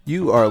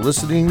You are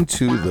listening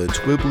to the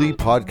Twibbly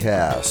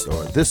Podcast,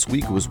 or This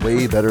Week Was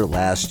Way Better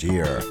Last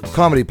Year.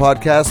 Comedy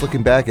podcast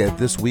looking back at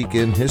this week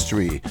in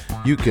history.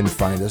 You can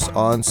find us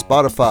on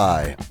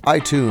Spotify,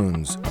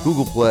 iTunes,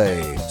 Google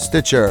Play,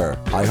 Stitcher,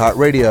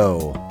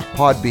 iHeartRadio,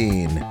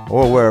 Podbean,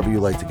 or wherever you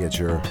like to get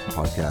your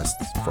podcasts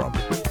from.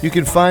 You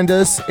can find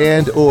us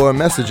and or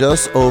message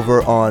us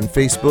over on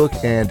Facebook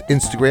and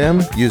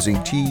Instagram using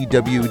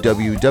TWWWBLY.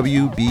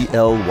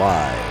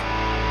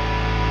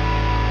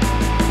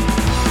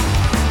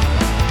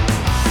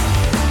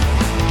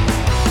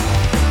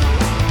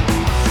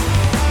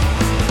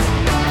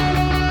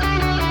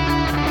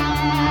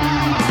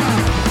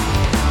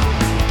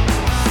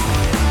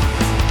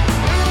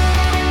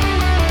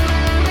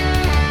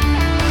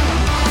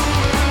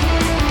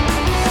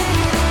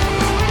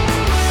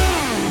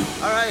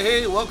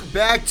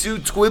 Back to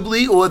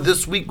Twibbly, or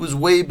This Week Was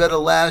Way Better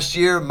Last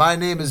Year. My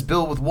name is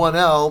Bill with one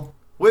L.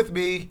 With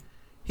me,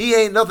 he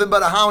ain't nothing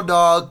but a hound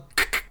dog,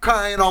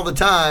 crying all the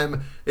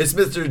time. It's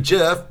Mr.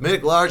 Jeff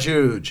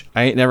McLarge.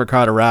 I ain't never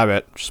caught a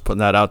rabbit. Just putting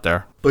that out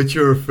there. But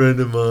you're a friend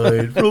of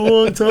mine for a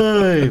long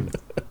time.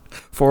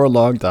 For a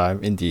long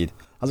time, indeed.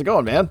 How's it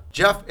going, man?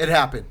 Jeff, it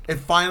happened. It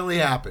finally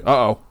happened.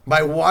 Uh-oh.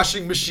 My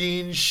washing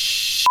machine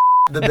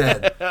the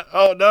bed.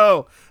 Oh,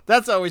 no.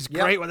 That's always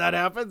great when that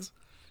happens.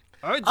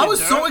 I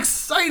was so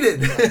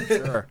excited.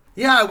 Sure.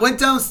 Yeah, I went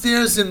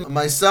downstairs in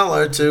my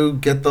cellar to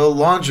get the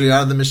laundry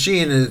out of the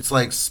machine, and it's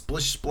like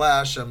splish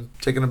splash. I'm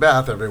taking a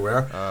bath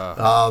everywhere.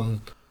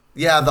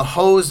 Yeah, the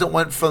hose that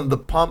went from the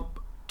pump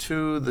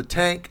to the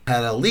tank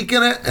had a leak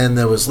in it, and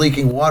there was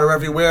leaking water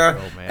everywhere.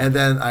 Oh, man. And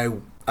then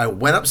I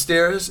went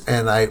upstairs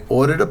and I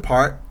ordered a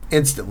part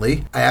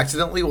instantly. I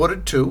accidentally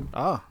ordered two.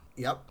 Oh.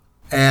 Yep.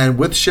 And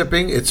with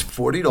shipping, it's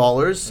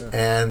 $40,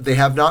 and they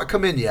have not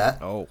come in yet.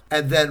 Oh.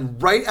 And then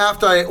right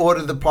after I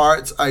ordered the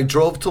parts, I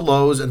drove to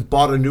Lowe's and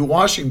bought a new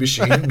washing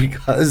machine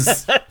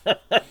because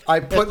I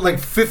put like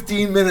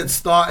 15 minutes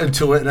thought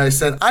into it, and I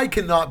said, I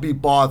cannot be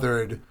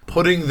bothered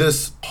putting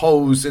this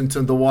hose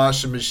into the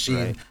washing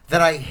machine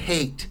that I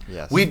hate.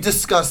 Yes. We've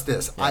discussed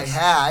this. Yes.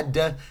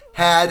 I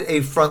had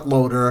a front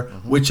loader,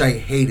 which I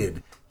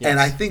hated. Yes. And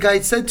I think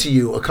I said to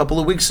you a couple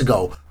of weeks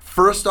ago,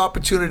 first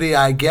opportunity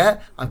I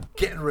get, I'm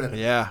getting rid of it.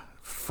 Yeah.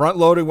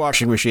 Front-loading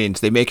washing machines.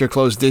 They make your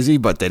clothes dizzy,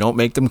 but they don't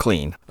make them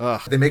clean.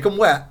 Ugh. They make them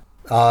wet.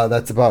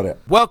 That's about it.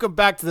 Welcome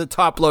back to the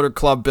Top Loader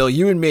Club, Bill.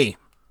 You and me.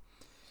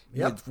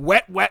 Yep.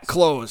 With wet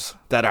clothes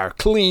that are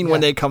clean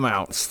when they come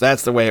out.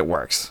 That's the way it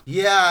works.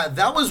 Yeah,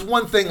 that was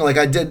one thing. Like,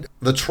 I did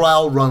the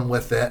trial run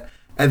with it,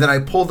 and then I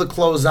pulled the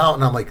clothes out,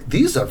 and I'm like,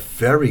 these are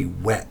very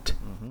wet.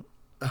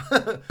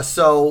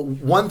 So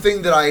one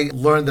thing that I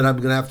learned that I'm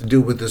going to have to do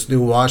with this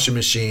new washing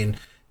machine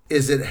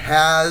is it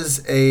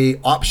has a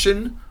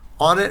option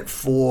on it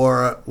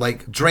for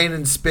like drain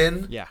and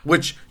spin,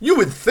 which you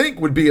would think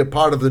would be a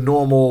part of the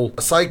normal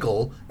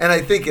cycle, and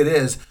I think it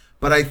is,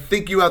 but I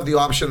think you have the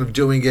option of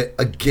doing it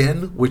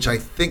again, which I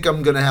think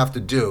I'm going to have to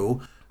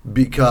do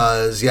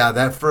because,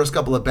 that first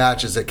couple of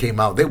batches that came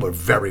out, they were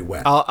very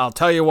wet. I'll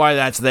tell you why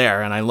that's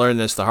there, and I learned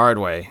this the hard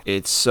way.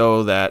 It's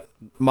so that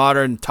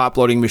modern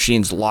top-loading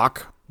machines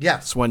lock.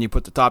 Yes. When you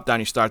put the top down,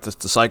 you start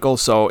the cycle.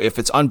 So if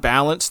it's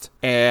unbalanced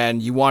and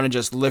you want to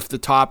just lift the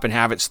top and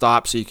have it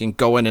stop so you can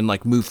go in and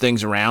like move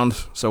things around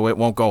so it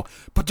won't go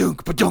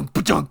pa-dunk, pa-dunk,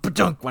 pa-dunk,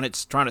 pa-dunk when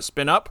it's trying to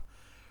spin up,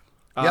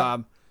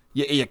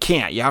 you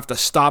can't. You have to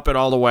stop it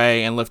all the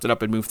way and lift it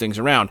up and move things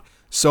around.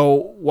 So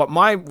what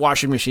my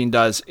washing machine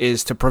does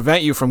is to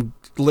prevent you from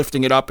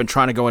lifting it up and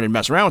trying to go in and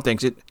mess around with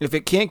things. If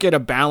it can't get a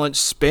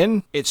balanced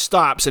spin, it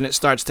stops and it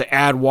starts to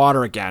add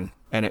water again.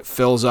 And it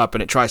fills up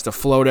and it tries to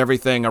float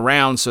everything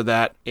around so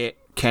that it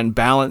can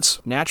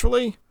balance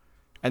naturally.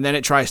 And then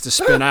it tries to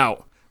spin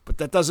out. But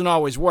that doesn't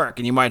always work.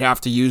 And you might have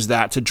to use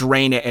that to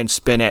drain it and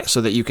spin it so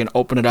that you can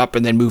open it up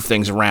and then move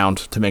things around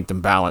to make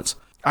them balance.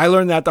 I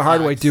learned that the hard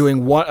way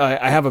doing what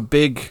I have a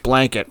big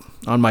blanket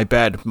on my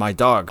bed. My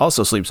dog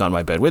also sleeps on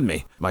my bed with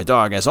me. My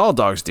dog, as all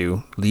dogs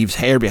do, leaves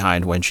hair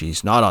behind when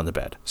she's not on the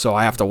bed. So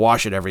I have to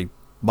wash it every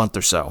month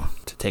or so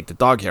to take the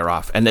dog hair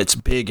off, and it's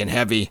big and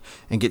heavy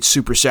and gets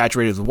super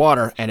saturated with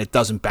water, and it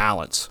doesn't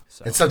balance.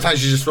 So. And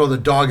sometimes you just throw the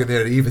dog in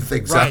there to even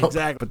things out. Right,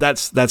 exactly. But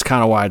that's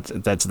kind of why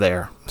that's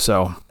there.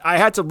 So I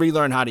had to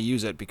relearn how to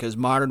use it because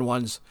modern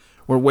ones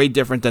were way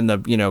different than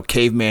the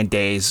caveman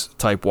days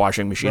type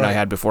washing machine I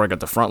had before I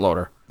got the front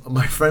loader.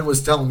 My friend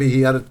was telling me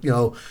he had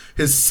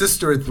his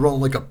sister had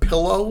thrown like a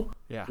pillow,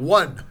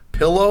 one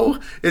pillow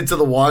into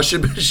the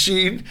washing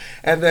machine,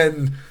 and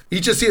then he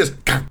just hears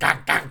gang, gang,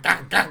 gang,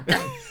 gang, gang,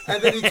 gang.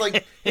 And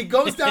then he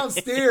goes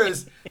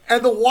downstairs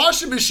and the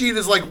washing machine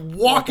is like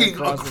walking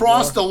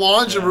across the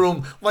laundry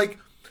room. Like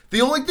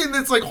the only thing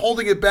that's like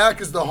holding it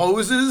back is the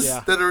hoses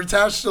that are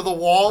attached to the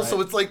wall. Right.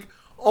 So it's like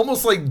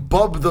almost like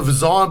Bub the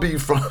zombie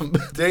from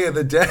Day of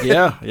the Dead.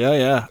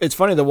 Yeah. It's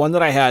funny. The one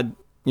that I had,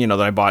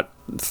 that I bought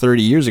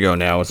 30 years ago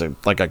now was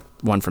like a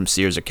one from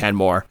Sears or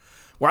Kenmore,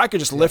 where I could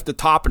just lift the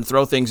top and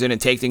throw things in and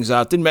take things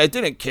out. It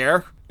didn't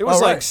care. It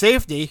was like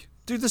safety.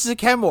 Dude, this is a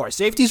Kenmore.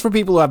 Safety's for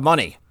people who have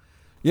money.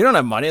 You don't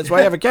have money. That's why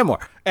you have a Kenmore.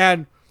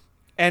 And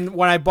And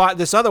when I bought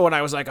this other one,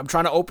 I was like, I'm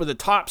trying to open the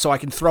top so I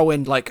can throw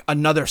in like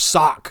another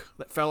sock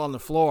that fell on the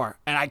floor.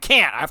 And I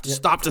can't. I have to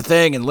stop the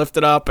thing and lift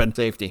it up and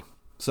safety.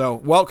 So,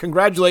 well,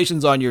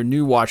 congratulations on your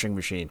new washing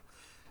machine.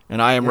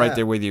 And I am right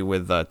there with you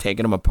with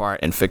taking them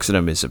apart and fixing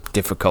them is a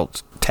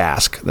difficult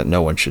task that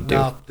no one should do.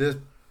 No,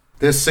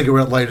 this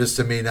cigarette lighter's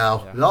to me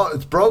now. Yeah. No,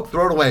 it's broke.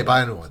 Throw it away.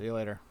 Buy a new one. See you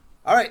later.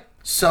 All right.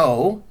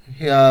 So,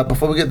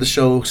 before we get the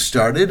show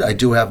started, I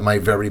do have my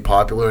very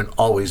popular and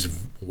always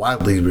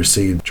widely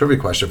received trivia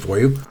question for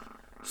you.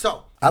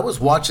 So, I was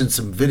watching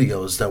some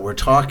videos that were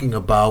talking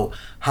about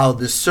how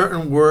there's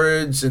certain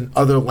words in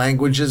other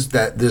languages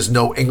that there's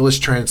no English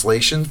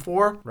translation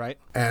for. Right.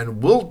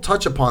 And we'll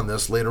touch upon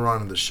this later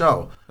on in the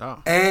show.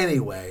 Oh.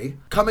 Anyway,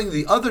 coming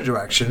the other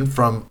direction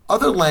from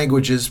other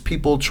languages,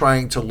 people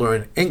trying to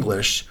learn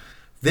English,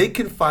 they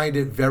can find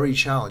it very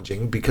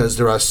challenging because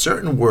there are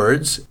certain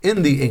words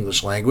in the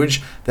English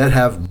language that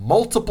have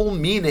multiple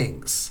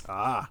meanings.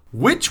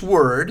 Which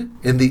word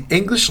in the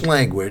English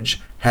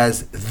language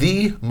has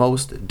the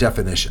most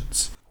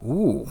definitions?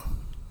 Ooh.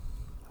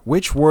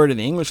 Which word in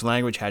the English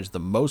language has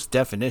the most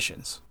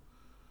definitions?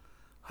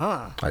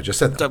 I just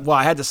said that. Well,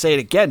 I had to say it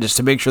again just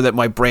to make sure that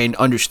my brain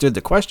understood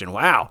the question.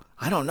 Wow.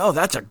 I don't know.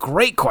 That's a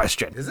great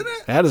question. Isn't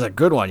it? That is a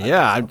good one.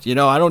 Yeah.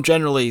 I don't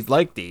generally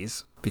like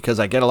these,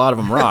 because I get a lot of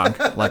them wrong,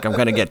 like I'm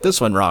going to get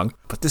this one wrong.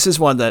 But this is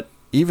one that,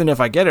 even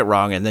if I get it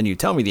wrong and then you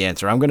tell me the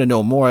answer, I'm going to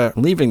know more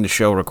leaving the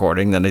show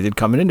recording than I did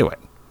coming into it.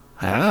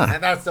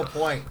 And that's the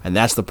point. And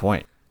that's the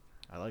point.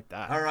 I like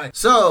that. All right.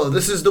 So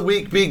this is the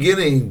week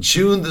beginning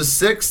June the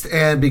 6th.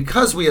 And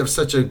because we have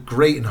such a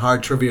great and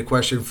hard trivia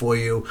question for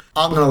you,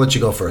 I'm going to let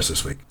you go first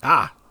this week.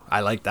 I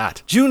like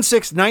that. June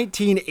 6,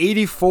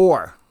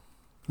 1984.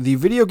 The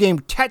video game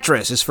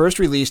Tetris is first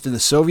released in the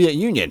Soviet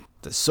Union.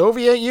 The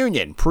Soviet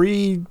Union,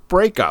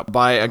 pre-breakup,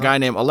 by a guy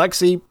named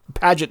Alexei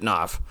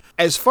Pajitnov.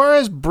 As far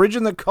as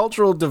bridging the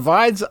cultural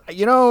divides,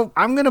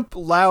 I'm going to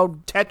allow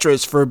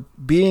Tetris for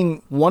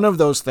being one of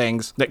those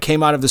things that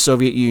came out of the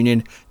Soviet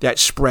Union that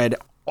spread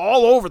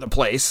all over the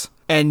place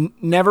and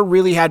never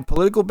really had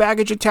political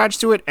baggage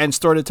attached to it and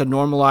started to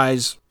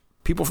normalize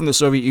people from the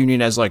Soviet Union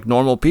as like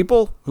normal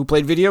people who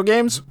played video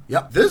games.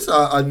 Yep. There's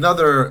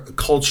another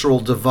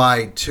cultural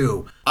divide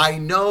too. I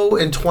know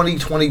in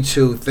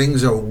 2022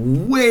 things are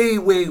way,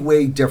 way,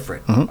 way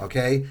different. Mm-hmm.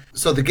 Okay.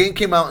 So the game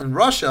came out in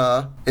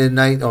Russia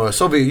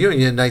Soviet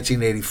Union in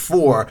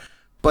 1984,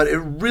 but it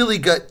really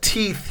got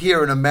teeth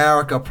here in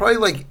America probably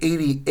like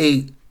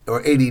 88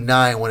 or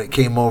 89 when it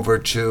came over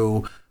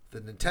to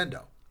the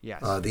Nintendo.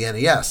 Yes. The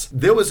NES.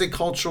 There was a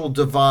cultural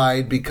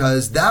divide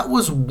because that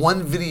was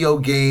one video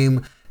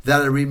game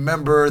that I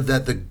remember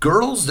that the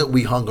girls that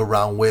we hung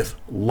around with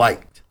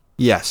liked.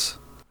 Yes.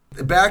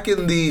 Back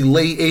in the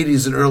late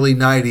 80s and early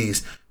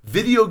 90s,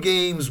 video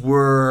games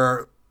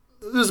were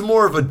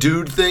more of a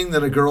dude thing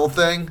than a girl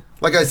thing.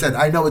 Like I said,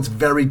 I know it's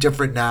very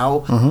different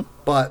now,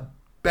 but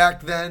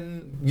back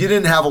then you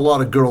didn't have a lot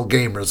of girl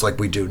gamers like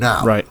we do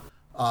now. Right.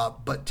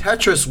 But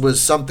Tetris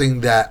was something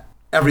that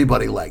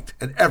everybody liked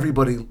and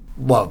everybody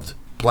loved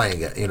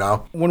playing it,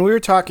 When we were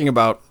talking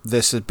about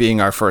this as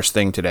being our first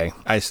thing today,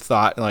 I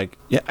thought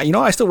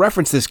I still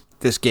reference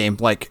this game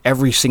like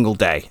every single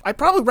day. I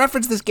probably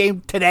reference this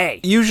game today,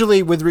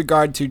 usually with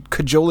regard to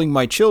cajoling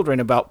my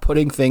children about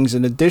putting things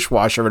in the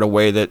dishwasher in a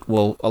way that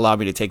will allow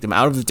me to take them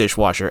out of the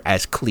dishwasher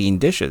as clean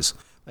dishes.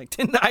 Like,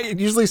 didn't I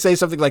usually say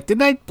something like,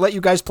 didn't I let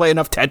you guys play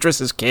enough Tetris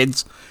as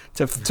kids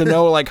to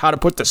know like how to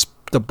put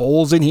the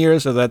bowls in here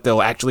so that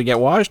they'll actually get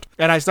washed?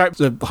 And I start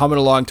humming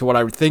along to what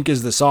I think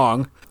is the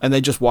song, and they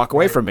just walk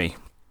away from me.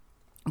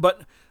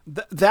 But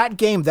that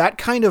game, that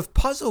kind of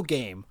puzzle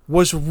game,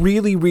 was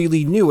really,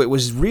 really new. It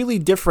was really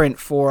different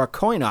for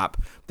coin-op.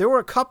 There were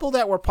a couple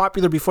that were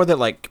popular before that,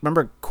 like,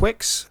 remember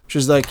Quicks? Which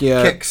is like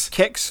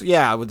Kicks,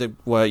 yeah,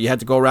 you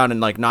had to go around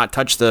and like not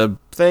touch the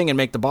thing and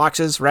make the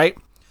boxes, right?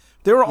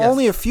 There were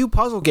only a few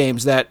puzzle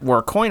games that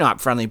were coin-op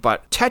friendly,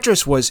 but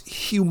Tetris was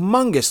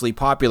humongously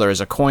popular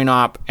as a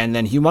coin-op, and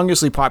then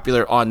humongously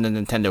popular on the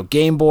Nintendo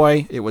Game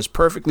Boy. It was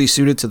perfectly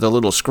suited to the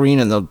little screen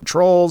and the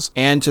controls,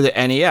 and to the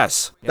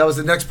NES. That was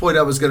the next point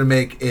I was going to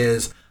make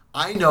is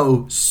I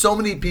know so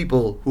many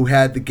people who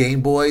had the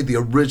Game Boy, the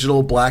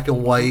original black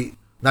and white,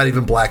 not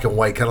even black and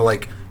white, kind of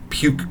like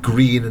puke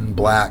green and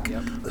black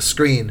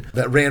screen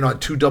that ran on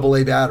 2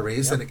 AA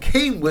batteries, and it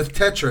came with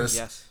Tetris.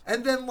 Yes.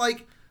 And then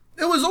like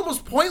it was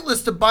almost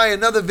pointless to buy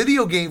another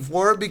video game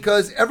for it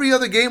because every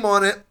other game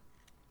on it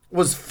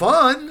was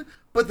fun,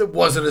 but it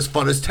wasn't as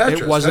fun as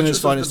Tetris. It wasn't as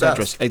fun as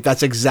Tetris.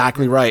 That's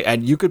exactly right.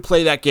 And you could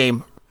play that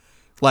game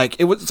like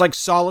it was like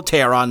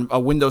solitaire on a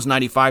Windows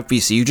 95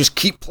 PC. You just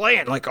keep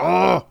playing like,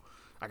 I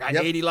got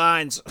 80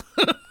 lines.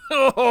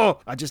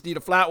 I just need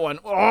a flat one.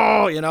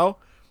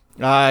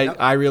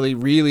 I really,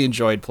 really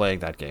enjoyed playing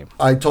that game.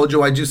 I told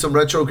you I do some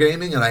retro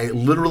gaming, and I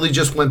literally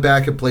just went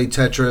back and played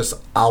Tetris,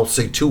 I'll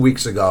say 2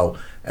 weeks ago,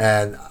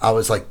 and I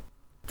was like,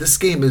 this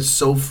game is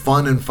so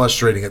fun and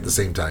frustrating at the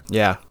same time.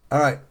 Yeah. All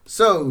right.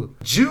 So,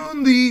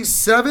 June the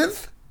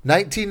 7th,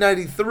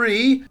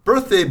 1993,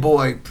 birthday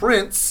boy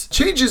Prince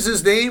changes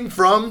his name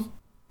from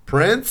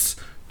Prince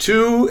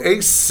to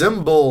a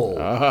symbol.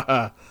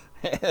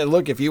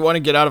 Look, if you want to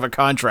get out of a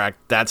contract,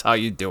 that's how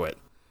you do it.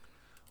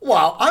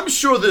 Well, I'm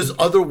sure there's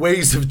other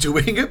ways of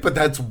doing it, but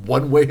that's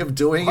one way of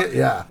doing it,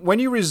 yeah. When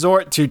you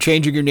resort to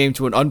changing your name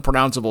to an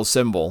unpronounceable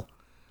symbol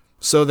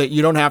so that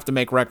you don't have to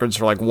make records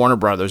for like Warner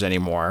Brothers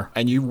anymore,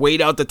 and you wait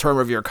out the term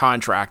of your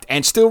contract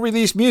and still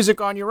release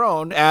music on your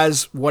own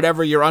as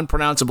whatever your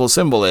unpronounceable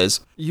symbol is,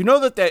 you know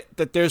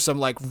that there's some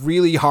like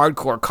really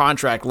hardcore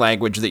contract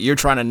language that you're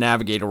trying to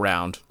navigate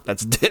around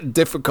that's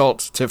difficult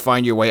to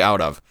find your way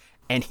out of.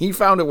 And he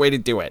found a way to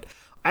do it.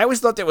 I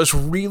always thought that was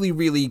really,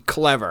 really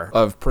clever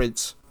of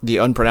Prince, the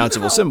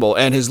unpronounceable symbol,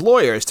 and his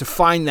lawyers to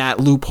find that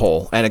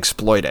loophole and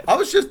exploit it. I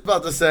was just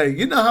about to say,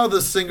 you know how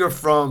the singer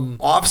from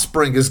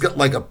Offspring has got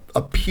like a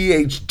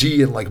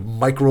PhD in like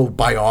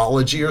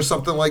microbiology or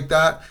something like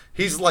that?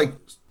 He's like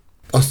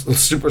a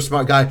super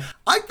smart guy.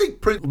 I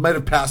think Prince might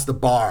have passed the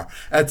bar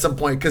at some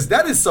point because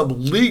that is some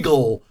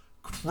legal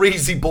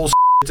crazy bullshit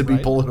to be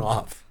pulling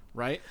off.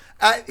 Right?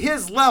 At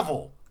his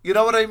level. You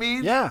know what I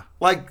mean? Yeah.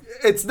 Like,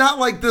 it's not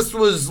like this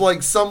was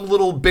like some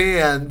little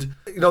band.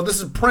 You know,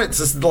 this is Prince.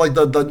 This is like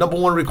the number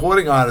one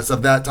recording artist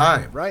of that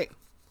time. Right.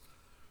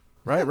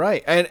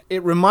 And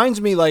it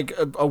reminds me like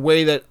a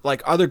way that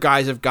like other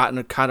guys have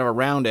gotten kind of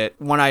around it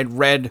when I'd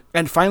read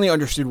and finally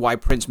understood why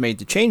Prince made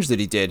the change that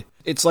he did.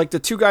 It's like the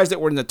two guys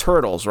that were in the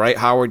Turtles, right?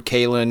 Howard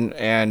Kalin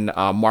and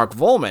Mark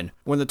Volman.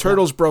 When the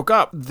Turtles broke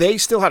up, they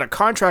still had a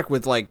contract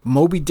with like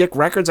Moby Dick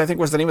Records, I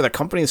think was the name of the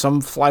company, some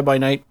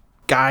fly-by-night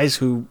guys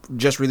who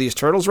just released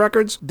Turtles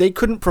records. They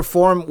couldn't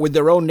perform with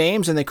their own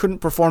names and they couldn't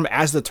perform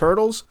as the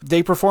Turtles.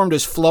 They performed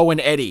as Flo and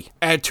Eddie.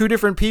 And two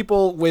different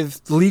people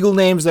with legal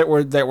names that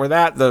were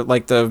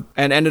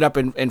and ended up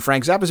in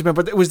Frank Zappa's band,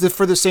 but it was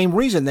for the same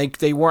reason.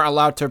 They weren't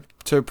allowed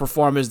to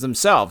perform as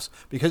themselves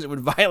because it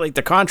would violate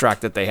the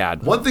contract that they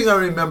had. One thing I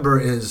remember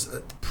is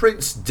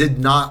Prince did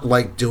not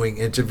like doing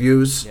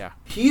interviews. Yeah.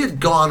 He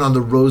had gone on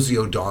the Rosie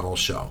O'Donnell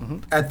show. Mm-hmm.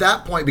 At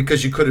that point,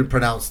 because you couldn't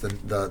pronounce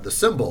the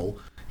symbol,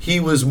 he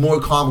was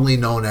more commonly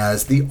known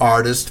as the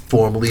artist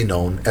formerly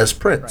known as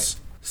Prince. Right.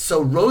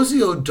 So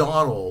Rosie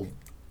O'Donnell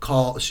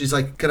she's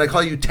like, can I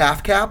call you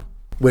Taff Cap?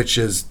 Which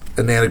is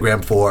an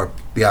anagram for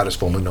the artist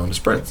formerly known as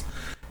Prince.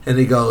 And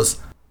he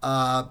goes,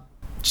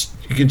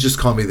 you can just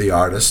call me the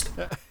artist.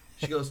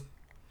 She goes,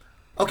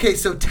 okay,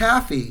 so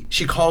Taffy,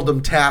 she called him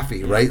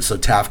Taffy, right? So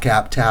Taff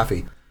Cap,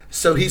 Taffy.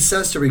 So he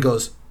says to her, he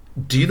goes,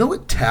 do you know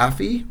what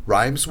Taffy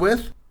rhymes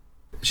with?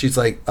 She's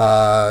like,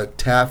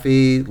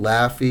 Taffy,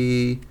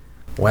 Laffy,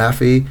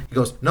 Waffy. He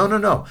goes,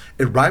 no.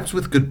 It rhymes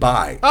with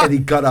goodbye. And he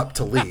got up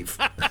to leave.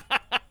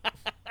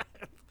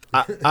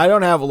 I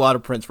don't have a lot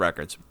of Prince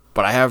records,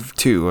 but I have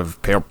two of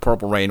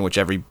Purple Rain, which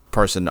every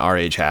person our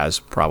age has,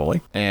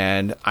 probably.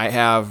 And I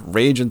have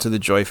Rage Into the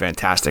Joy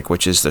Fantastic,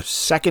 which is the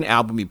second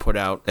album he put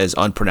out as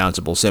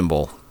unpronounceable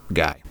symbol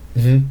guy.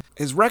 Mm-hmm.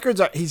 His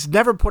records, he's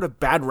never put a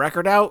bad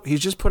record out.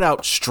 He's just put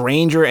out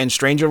stranger and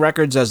stranger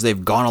records as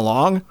they've gone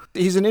along.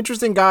 He's an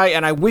interesting guy,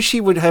 and I wish he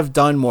would have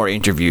done more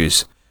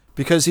interviews.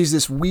 Because he's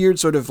this weird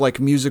sort of like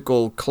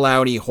musical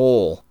cloudy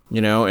hole,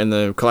 you know, in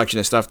the collection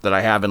of stuff that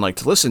I have and like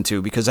to listen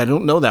to because I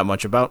don't know that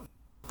much about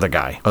the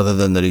guy other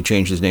than that he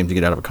changed his name to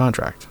get out of a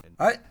contract.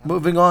 All right,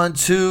 moving on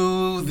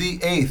to the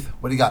 8th.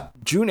 What do you got?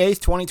 June 8th,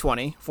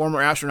 2020,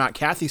 former astronaut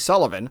Kathy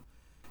Sullivan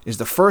is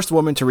the first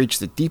woman to reach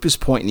the deepest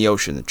point in the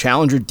ocean, the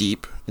Challenger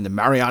Deep in the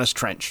Marianas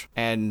Trench.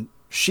 And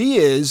she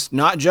is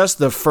not just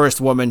the first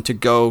woman to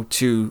go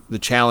to the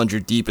Challenger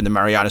Deep in the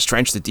Marianas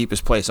Trench, the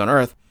deepest place on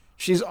Earth.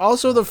 She's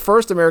also the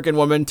first American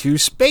woman to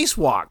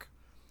spacewalk.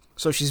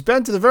 So she's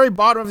been to the very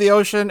bottom of the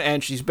ocean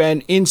and she's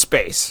been in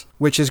space,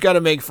 which has got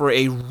to make for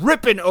a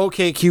ripping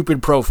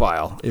OkCupid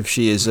profile if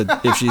she's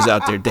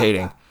out there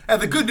dating.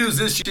 And the good news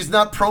is she's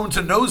not prone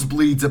to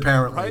nosebleeds,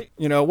 apparently. Right?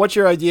 You know, what's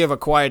your idea of a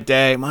quiet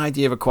day? My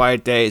idea of a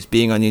quiet day is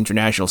being on the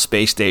International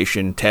Space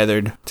Station,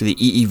 tethered to the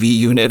EEV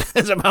unit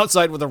as I'm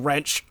outside with a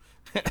wrench,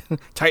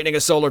 tightening a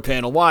solar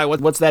panel. Why?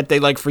 What's that day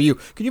like for you?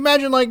 Can you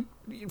imagine, like,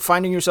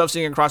 finding yourself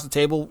sitting across the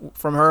table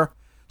from her?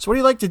 So what do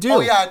you like to do?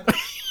 Oh, yeah.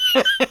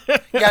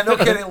 Yeah, no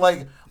kidding.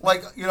 Like,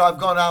 you know, I've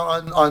gone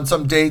out on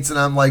some dates and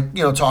I'm like,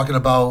 you know, talking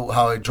about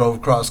how I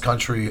drove cross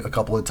country a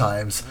couple of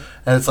times.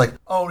 And it's like,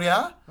 oh,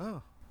 yeah?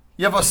 Oh.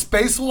 You have a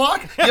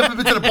spacewalk? You haven't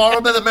been to the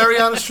bottom of the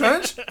Marianas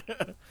Trench?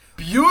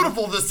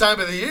 Beautiful this time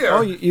of the year.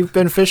 Oh, you've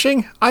been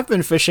fishing? I've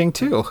been fishing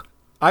too.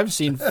 I've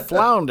seen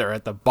flounder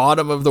at the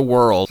bottom of the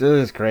world.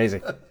 This is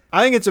crazy.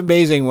 I think it's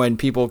amazing when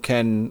people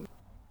can,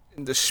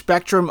 the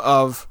spectrum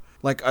of,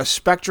 like a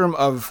spectrum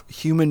of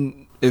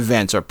human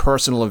events or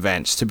personal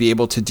events, to be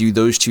able to do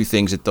those two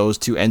things at those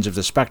two ends of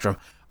the spectrum.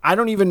 I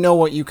don't even know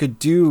what you could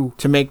do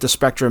to make the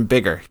spectrum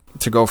bigger,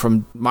 to go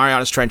from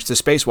Marianas Trench to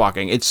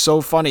spacewalking. It's so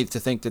funny to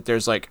think that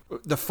there's like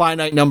the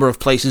finite number of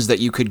places that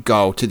you could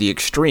go to the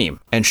extreme,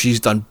 and she's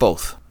done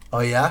both. Oh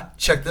yeah?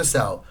 Check this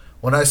out.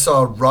 When I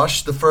saw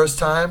Rush the first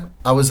time,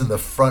 I was in the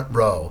front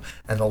row.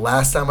 And the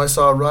last time I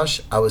saw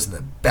Rush, I was in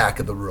the back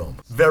of the room.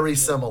 Very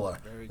similar.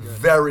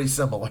 Very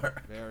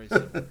similar. Very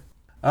similar.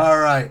 All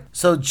right.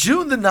 So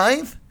June the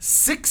 9th,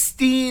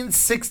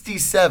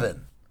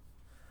 1667.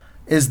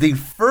 is the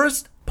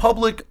first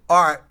public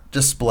art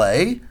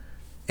display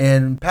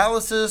in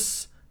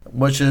Palaces,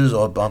 which is,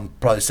 or I'm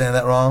probably saying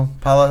that wrong,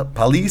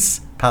 Palais,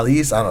 I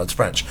don't know, it's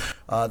French.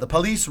 The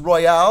Palais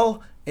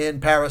Royal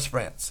in Paris,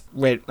 France.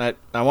 Wait, I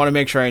want to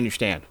make sure I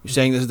understand. You're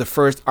saying this is the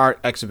first art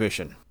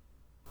exhibition,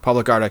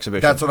 public art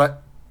exhibition.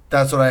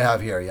 That's what I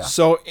have here, yeah.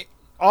 So,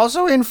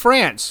 also in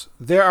France,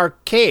 there are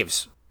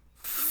caves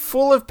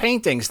full of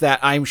paintings that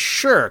I'm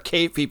sure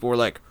cave people were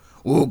like,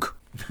 "Oog,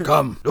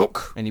 come,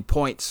 look." And he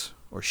points,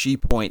 or she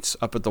points,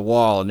 up at the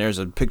wall, and there's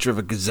a picture of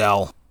a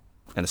gazelle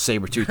and a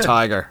saber-toothed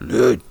tiger.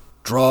 Lud,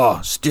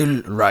 draw,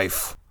 still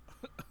rife.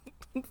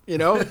 You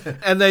know?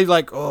 And they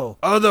like, "Oh,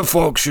 other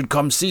folks should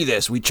come see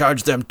this. We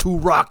charge them 2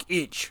 rock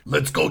each.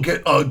 Let's go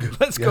get Ugg.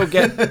 Let's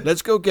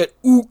go get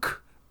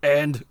Ook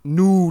and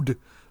Nude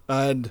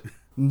and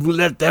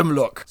let them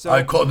look." So,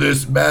 I call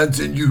this man's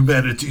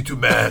inhumanity to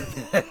man.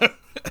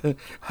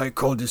 I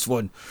call this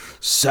one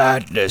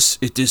sadness.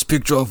 It is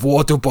picture of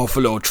water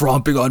buffalo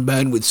tromping on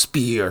man with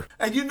spear.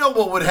 And you know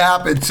what would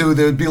happen too?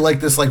 There would be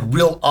like this like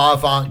real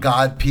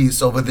avant-garde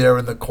piece over there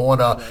in the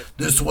corner. Right.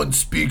 This one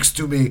speaks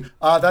to me.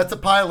 That's a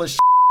pile of shit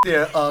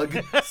there,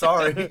 Ugg.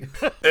 Sorry.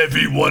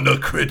 Everyone a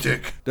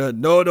critic.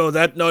 No,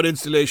 that not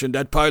installation.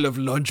 That pile of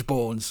lunch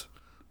bones.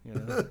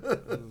 Yeah.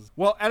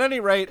 Well, at any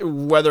rate,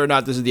 whether or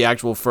not this is the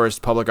actual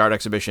first public art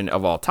exhibition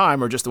of all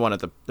time or just the one at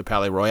the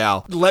Palais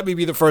Royal, let me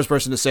be the first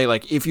person to say,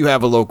 like, if you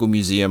have a local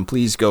museum,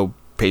 please go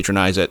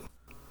patronize it.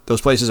 Those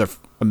places are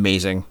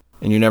amazing,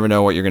 and you never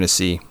know what you're going to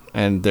see,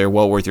 and they're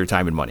well worth your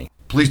time and money.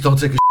 Please don't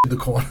take a shit in the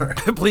corner.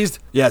 Please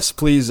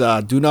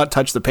do not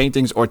touch the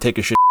paintings or take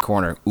a shit in the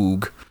corner.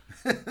 Oog.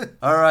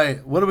 All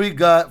right, what do we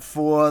got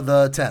for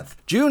the 10th?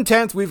 June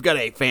 10th, we've got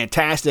a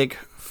fantastic,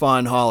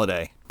 fun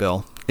holiday,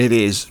 Bill. It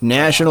is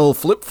National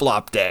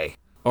Flip-Flop Day,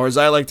 or as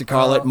I like to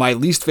call it, my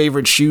least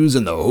favorite shoes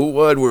in the whole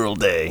wide world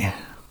day.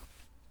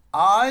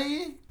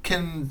 I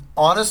can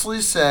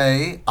honestly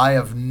say I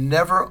have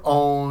never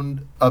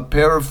owned a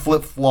pair of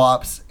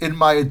flip-flops in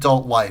my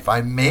adult life.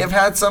 I may have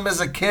had some as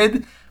a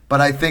kid,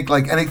 but I think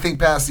like anything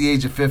past the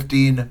age of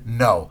 15,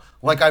 no.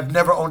 Like I've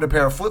never owned a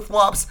pair of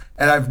flip-flops,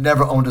 and I've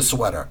never owned a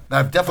sweater.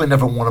 I've definitely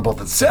never worn them both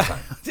at the same time.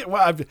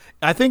 Well,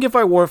 I think if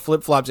I wore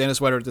flip-flops and a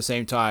sweater at the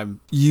same time,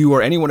 you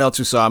or anyone else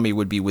who saw me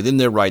would be within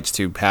their rights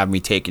to have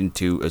me taken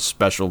to a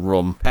special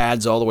room,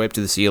 pads all the way up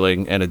to the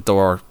ceiling, and a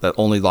door that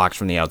only locks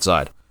from the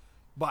outside.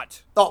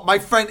 But my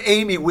friend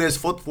Amy wears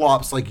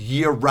flip-flops like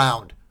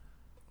year-round.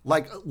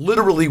 Like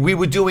literally, we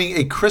were doing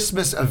a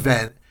Christmas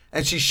event,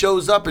 and she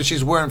shows up and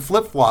she's wearing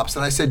flip-flops,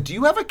 and I said, "Do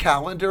you have a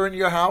calendar in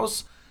your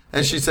house?"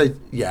 And she said,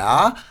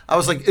 "Yeah." I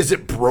was like, "Is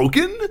it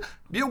broken?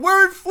 You're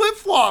wearing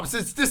flip-flops.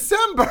 It's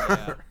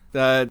December."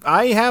 Yeah.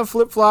 I have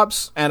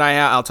flip-flops, and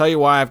I'll tell you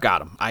why I've got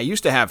them. I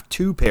used to have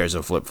 2 pairs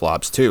of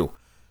flip-flops, too.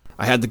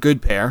 I had the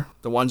good pair,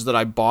 the ones that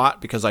I bought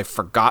because I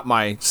forgot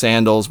my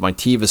sandals, my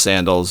Teva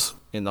sandals,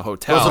 in the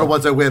hotel. Those are the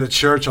ones I wear to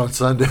church on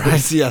Sunday.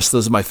 Yes,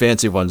 those are my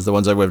fancy ones, the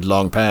ones I wear with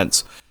long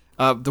pants.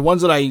 The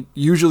ones that I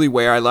usually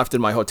wear, I left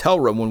in my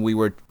hotel room when we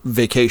were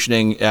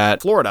vacationing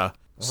at Florida.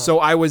 Uh-huh. So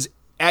I was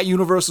at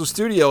Universal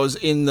Studios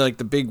in the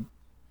big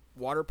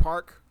water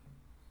park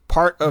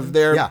part of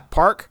their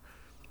park,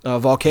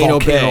 Volcano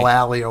Bay.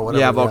 Alley or whatever.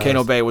 Yeah,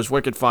 Volcano Bay was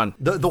wicked fun.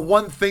 The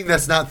one thing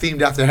that's not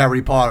themed after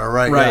Harry Potter,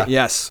 right? Right,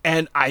 yes.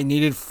 And I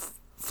needed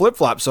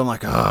flip-flops, so I'm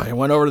like, I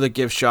went over to the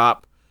gift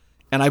shop,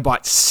 and I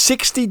bought a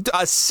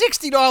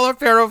 $60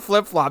 pair of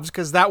flip-flops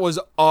because that was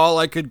all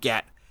I could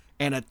get,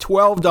 and a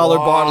 $12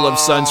 bottle of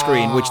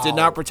sunscreen, which did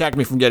not protect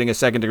me from getting a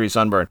second-degree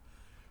sunburn.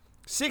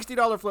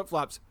 $60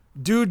 flip-flops.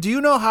 Dude, do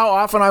you know how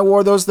often I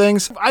wore those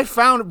things? I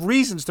found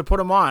reasons to put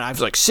them on. I was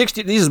like,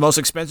 60. These are the most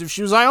expensive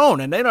shoes I own,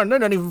 and they're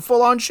not even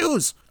full-on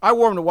shoes. I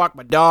wore them to walk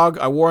my dog.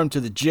 I wore them to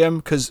the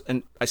gym,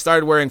 and I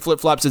started wearing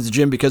flip-flops at the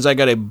gym because I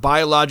got a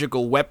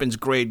biological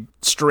weapons-grade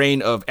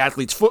strain of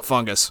athlete's foot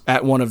fungus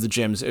at one of the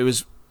gyms.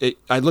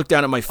 I looked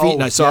down at my feet,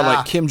 and I saw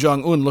like Kim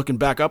Jong-un looking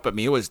back up at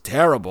me. It was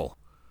terrible.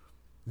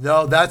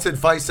 No, that's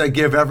advice I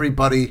give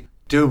everybody.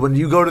 Dude, when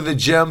you go to the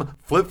gym,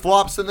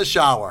 flip-flops in the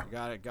shower.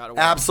 Got it.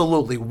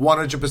 Absolutely,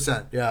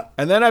 100%. Yeah.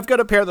 And then I've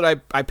got a pair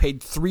that I paid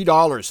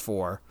 $3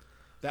 for.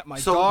 That my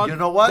dog, you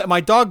know what? That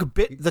my dog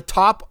bit the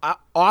top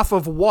off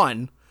of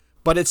one,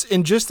 but it's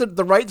in just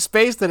the right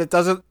space that it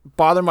doesn't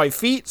bother my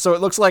feet, so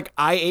it looks like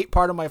I ate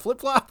part of my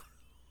flip-flop.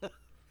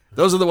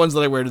 Those are the ones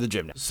that I wear to the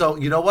gym now. So,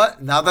 you know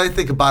what? Now that I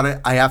think about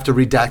it, I have to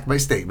redact my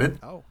statement.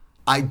 Oh.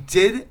 I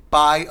did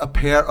buy a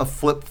pair of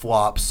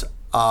flip-flops.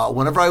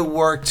 Whenever I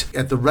worked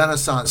at the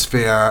Renaissance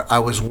Fair, I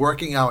was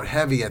working out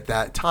heavy at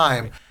that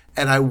time,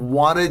 and I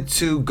wanted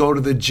to go to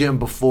the gym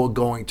before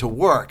going to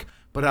work,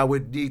 but I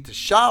would need to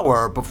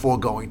shower before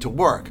going to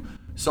work.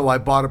 So I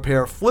bought a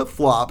pair of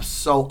flip-flops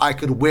so I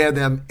could wear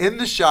them in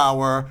the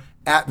shower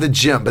at the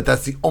gym, but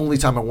that's the only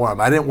time I wore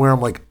them. I didn't wear them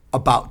like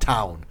about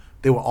town.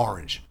 They were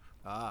orange.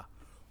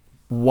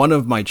 One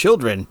of my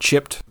children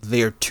chipped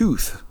their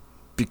tooth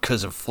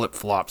because of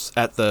flip-flops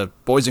at the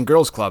Boys and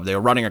Girls Club. They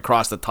were running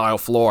across the tile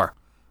floor.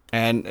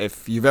 And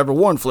if you've ever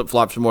worn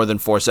flip-flops for more than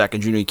 4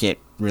 seconds, you know you can't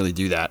really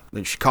do that.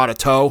 She caught a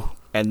toe,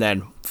 and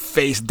then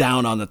face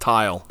down on the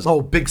tile.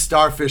 Oh, big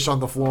starfish on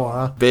the floor,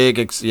 huh?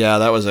 Yeah,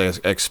 that was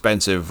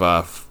expensive.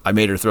 I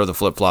made her throw the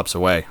flip-flops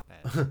away.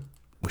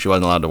 She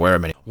wasn't allowed to wear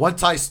them anymore.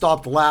 Once I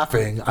stopped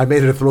laughing, I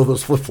made her throw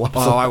those flip-flops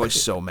Oh, away. I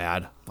was so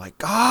mad. Like,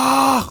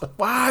 oh,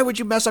 why would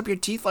you mess up your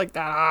teeth like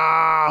that?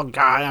 Oh,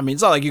 God. I mean,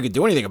 it's not like you could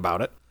do anything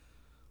about it.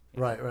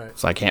 Right.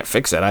 So I can't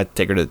fix it. I'd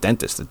take her to the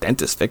dentist. The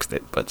dentist fixed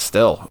it, but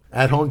still.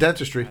 At-home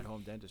dentistry.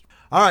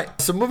 All right,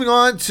 so moving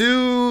on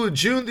to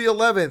June the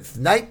 11th,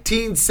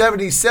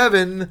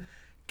 1977,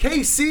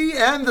 KC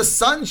and the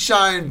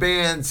Sunshine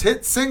Band's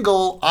hit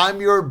single, I'm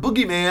Your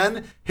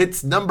Boogeyman,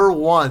 hits number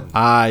 1.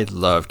 I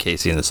love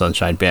Casey and the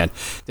Sunshine Band.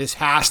 This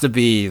has to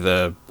be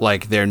their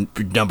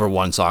number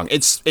 1 song.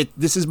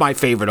 This is my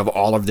favorite of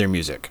all of their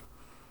music.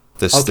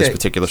 This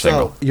particular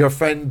single. So your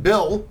friend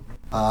Bill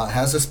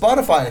has a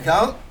Spotify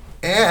account,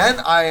 and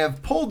I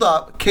have pulled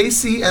up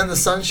Casey and the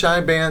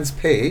Sunshine Band's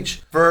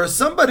page for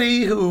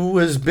somebody who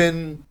has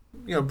been,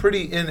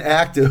 pretty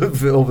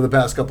inactive over the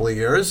past couple of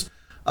years.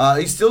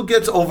 He still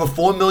gets over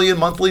 4 million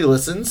monthly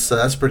listens, so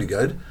that's pretty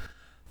good.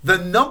 The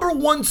number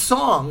 1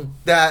 song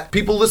that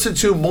people listen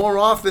to more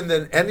often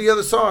than any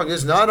other song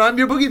is not "I'm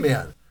Your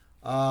Boogeyman."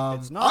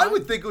 It's not. I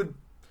would think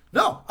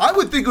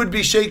it would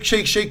be "Shake,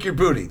 Shake, Shake Your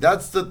Booty."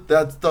 That's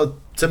the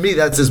to me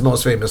that's his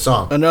most famous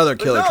song. Another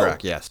killer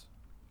track, yes.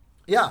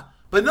 Yeah.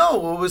 But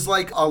no, it was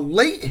like a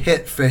late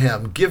hit for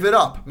him. "Give It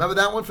Up." Remember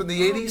that one from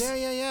the 80s?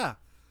 Yeah.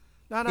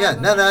 Yeah,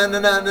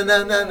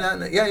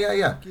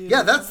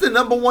 Yeah, that's the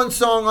number 1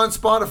 song on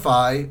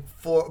Spotify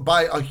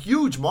by a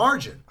huge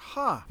margin.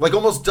 Huh. Like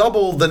almost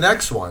double the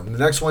next one. The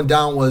next one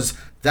down was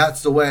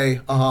 "That's the Way."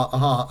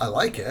 I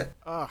like it.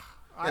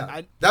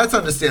 That's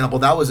understandable.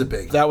 That was a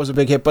big hit. That was a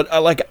big hit. But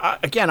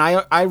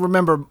I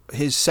remember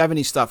his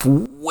 70s stuff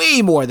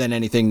way more than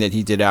anything that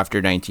he did after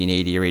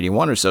 1980 or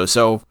 81 or so.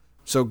 So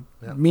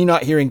me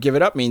not hearing "Give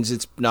It Up" means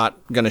it's not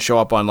going to show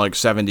up on like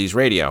 70s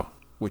radio,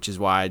 which is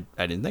why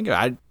I didn't think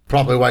of it.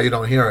 Probably why you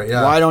don't hear it,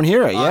 yeah. Why I don't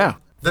hear it, yeah.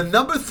 The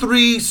number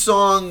 3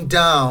 song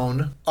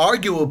down,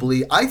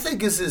 arguably, I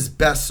think is his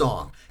best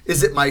song.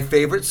 Is it my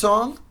favorite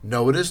song?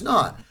 No, it is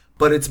not.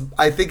 But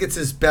I think it's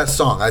his best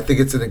song. I think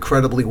it's an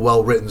incredibly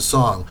well-written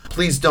song.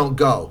 "Please Don't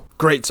Go."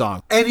 Great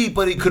song.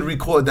 Anybody could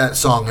record that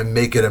song and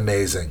make it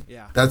amazing.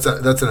 Yeah. That's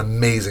an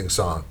amazing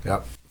song.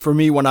 Yep. For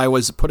me, when I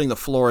was putting the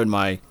floor in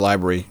my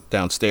library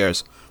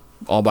downstairs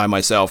all by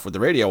myself with the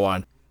radio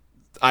on,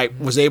 I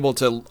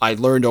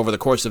learned over the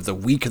course of the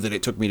week that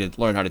it took me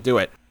to learn how to do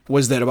it,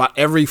 was that about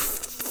every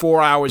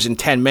 4 hours and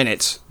 10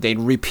 minutes, they'd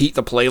repeat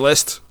the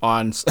playlist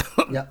on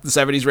the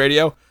 70s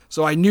radio.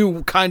 So I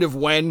knew kind of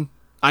when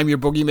 "I'm Your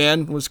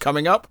Boogeyman" was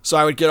coming up. So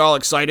I would get all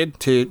excited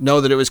to know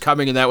that it was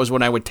coming, and that was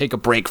when I would take a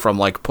break from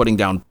like putting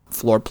down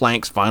floor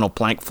planks, vinyl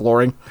plank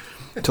flooring,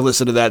 to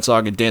listen to that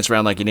song and dance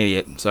around like an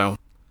idiot. So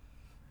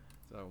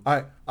all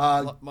right.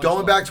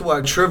 Going back to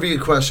our trivia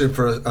question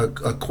for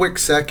a quick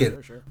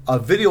second. Sure. A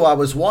video I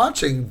was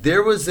watching,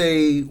 there was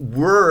a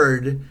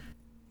word,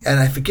 and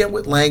I forget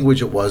what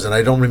language it was, and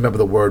I don't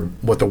remember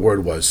what the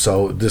word was.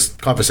 So this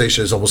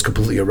conversation is almost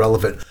completely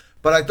irrelevant.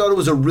 But I thought it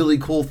was a really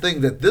cool thing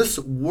that this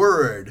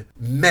word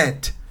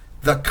meant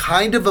the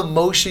kind of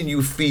emotion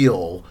you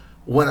feel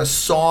when a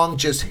song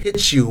just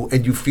hits you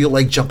and you feel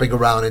like jumping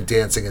around and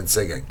dancing and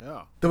singing.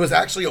 Yeah. There was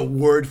actually a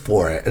word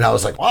for it, and I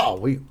was like, wow,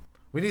 we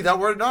need that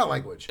word in our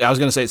language. I was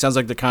going to say, it sounds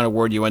like the kind of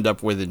word you end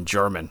up with in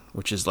German,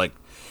 which is like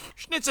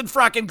Schnitzen,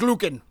 Fracken,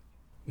 Glucken.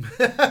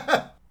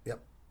 Yep.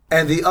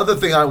 And the other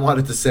thing I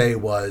wanted to say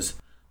was,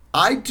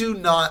 I do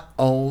not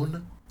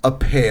own a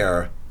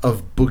pair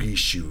of boogie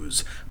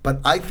shoes, but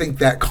I think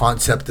that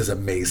concept is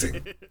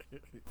amazing.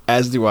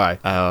 As do I.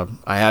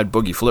 I had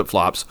boogie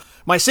flip-flops.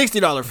 My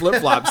 $60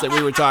 flip-flops that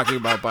we were talking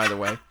about, by the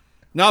way.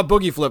 Not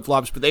boogie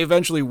flip-flops, but they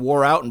eventually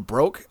wore out and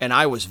broke, and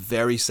I was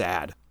very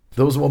sad.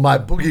 Those were my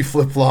boogie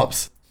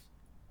flip-flops.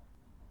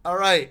 All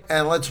right,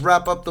 and let's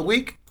wrap up the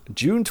week.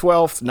 June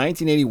 12th,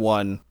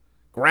 1981,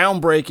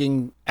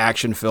 groundbreaking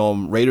action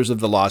film, Raiders of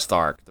the Lost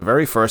Ark, the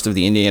very first of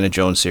the Indiana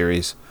Jones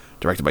series,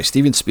 directed by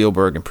Steven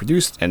Spielberg and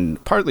produced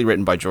and partly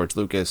written by George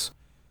Lucas,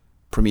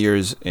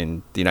 premieres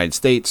in the United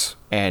States,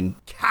 and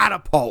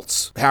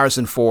catapults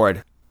Harrison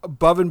Ford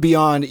above and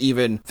beyond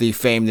even the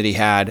fame that he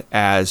had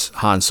as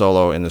Han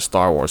Solo in the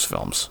Star Wars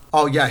films.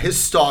 Oh, yeah, his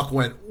stock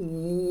went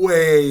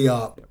way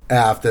up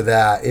after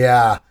that,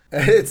 yeah.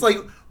 It's like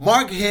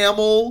Mark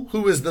Hamill,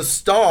 who is the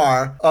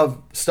star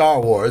of Star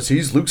Wars,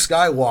 he's Luke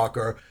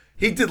Skywalker,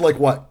 he did like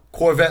what?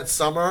 Corvette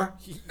Summer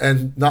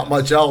and not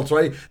much else,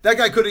 right? That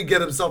guy couldn't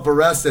get himself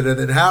arrested, and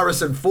then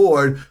Harrison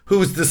Ford,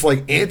 who's this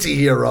like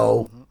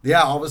anti-hero,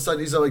 yeah, all of a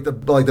sudden he's like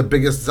the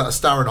biggest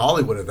star in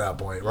Hollywood at that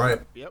point, right?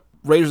 Yep.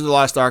 Raiders of the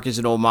Lost Ark is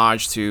an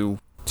homage to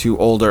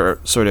older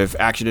sort of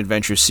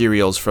action-adventure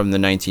serials from the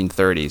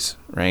 1930s,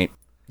 right?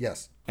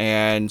 Yes.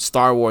 And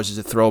Star Wars is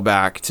a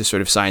throwback to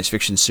sort of science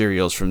fiction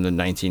serials from the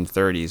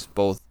 1930s,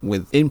 both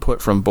with input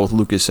from both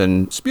Lucas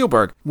and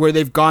Spielberg, where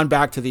they've gone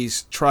back to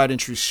these tried and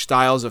true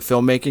styles of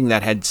filmmaking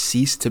that had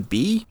ceased to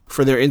be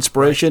for their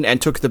inspiration,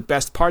 and took the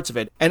best parts of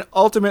it and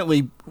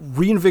ultimately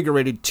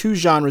reinvigorated two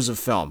genres of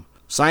film: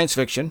 science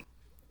fiction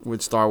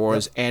with Star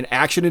Wars, and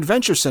action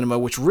adventure cinema,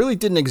 which really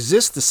didn't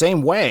exist the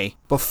same way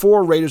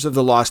before Raiders of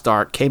the Lost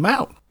Ark came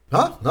out.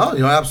 Huh? No,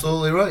 you're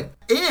absolutely right.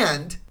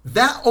 And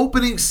that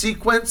opening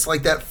sequence,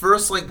 like that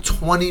first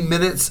 20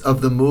 minutes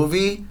of the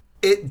movie,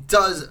 it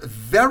does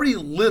very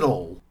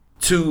little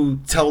to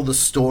tell the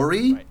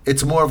story. Right.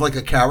 It's more of like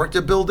a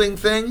character building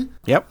thing.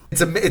 Yep.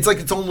 It's like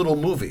its own little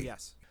movie.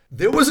 Yes.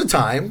 There was a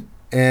time,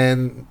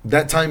 and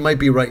that time might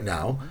be right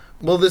now.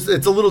 Well,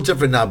 it's a little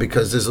different now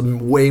because there's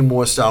way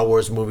more Star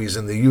Wars movies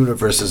and the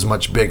universe is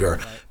much bigger.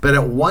 Right. But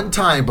at one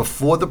time,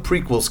 before the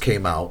prequels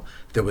came out,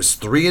 there was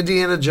 3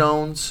 Indiana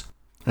Jones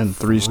and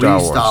 3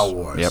 Star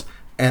Wars. Yep.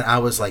 And I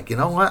was like, you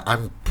know what?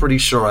 I'm pretty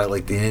sure I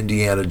like the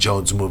Indiana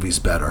Jones movies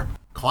better.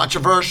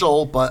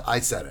 Controversial, but I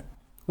said it.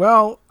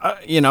 Well,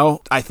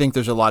 I think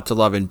there's a lot to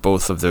love in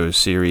both of those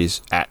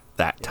series at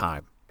that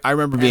time. I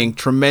remember being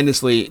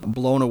tremendously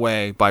blown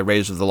away by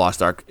Raiders of the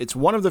Lost Ark. It's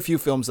one of the few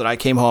films that I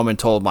came home and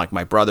told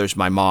my brothers,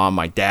 my mom,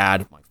 my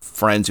dad, my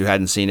friends who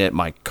hadn't seen it,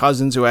 my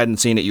cousins who hadn't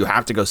seen it, you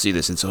have to go see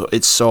this.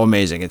 It's so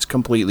amazing. It's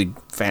completely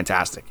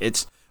fantastic.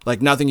 It's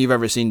like nothing you've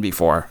ever seen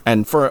before.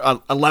 And for an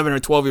 11 or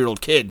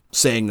 12-year-old kid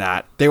saying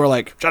that, they were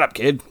like, shut up,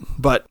 kid.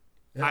 But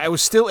I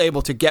was still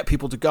able to get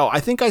people to go. I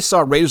think I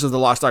saw Raiders of the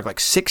Lost Ark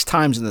 6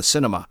 times in the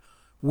cinema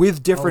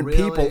with different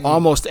people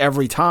almost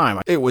every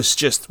time. It was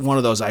just one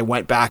of those, I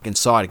went back and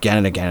saw it again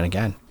and again and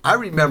again. I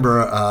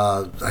remember,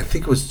 I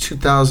think it was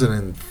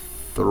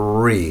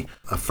 2003,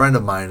 a friend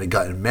of mine had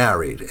gotten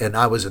married, and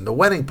I was in the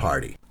wedding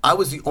party. I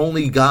was the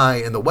only guy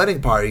in the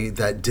wedding party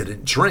that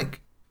didn't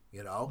drink,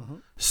 Mm-hmm.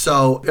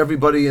 So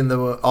everybody in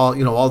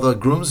all the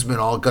groomsmen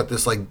all got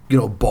this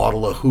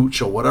bottle of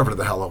hooch or whatever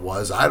the hell it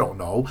was. I don't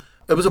know.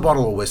 It was a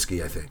bottle of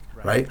whiskey, I think.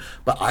 Right?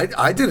 But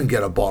I didn't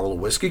get a bottle of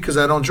whiskey because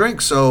I don't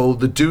drink. So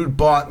the dude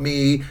bought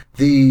me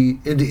the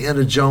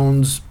Indiana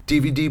Jones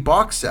DVD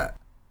box set,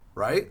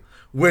 right?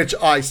 Which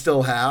I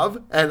still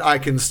have and I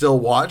can still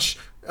watch,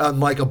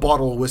 unlike a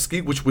bottle of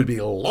whiskey, which would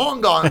be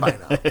long gone by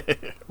now.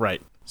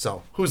 Right.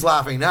 So who's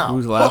laughing now?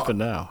 Who's laughing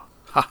now?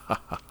 All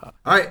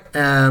right,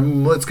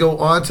 let's go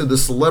on to the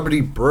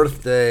celebrity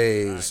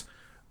birthdays.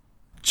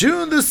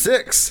 June the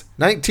 6th,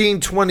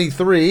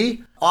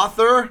 1923,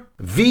 author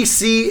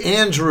V.C.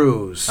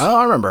 Andrews. Oh,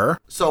 I remember.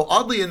 So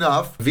oddly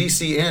enough,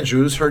 V.C.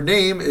 Andrews, her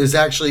name is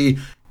actually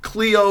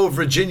Cleo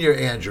Virginia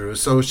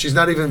Andrews. So she's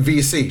not even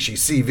V.C.,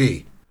 she's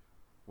C.V.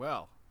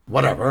 Well.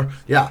 Whatever,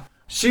 yeah.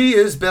 She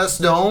is best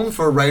known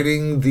for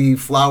writing the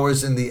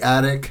Flowers in the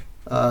Attic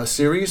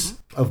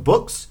series of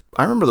books.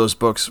 I remember those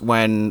books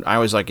when I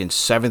was in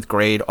 7th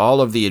grade.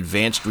 All of the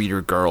advanced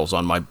reader girls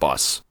on my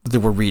bus, they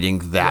were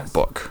reading that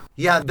book.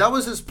 Yeah, that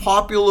was as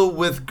popular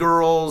with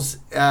girls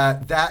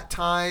at that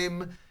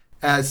time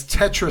as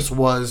Tetris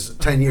was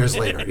 10 years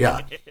later.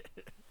 Yeah.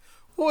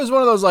 Well, it was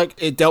one of those,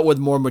 it dealt with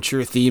more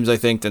mature themes, I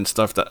think, than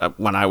stuff that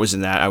when I was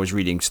in that, I was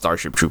reading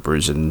Starship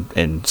Troopers and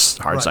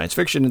hard science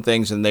fiction and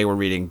things, and they were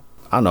reading,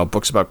 I don't know,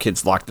 books about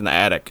kids locked in the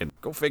attic. And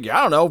go figure.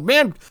 I don't know,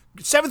 man.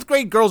 7th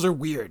grade girls are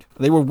weird.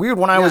 They were weird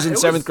when I was in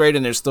 7th grade,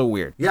 and they're still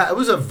weird. Yeah, it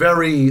was a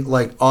very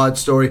odd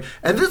story,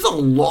 and there's a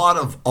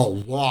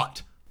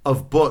lot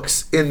of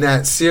books in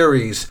that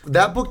series.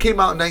 That book came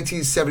out in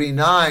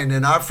 1979,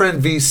 and our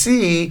friend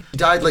VC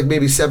died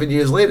maybe 7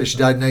 years later. She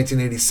died in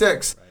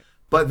 1986. Right.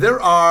 But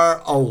there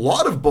are a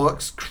lot of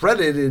books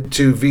credited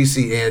to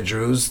VC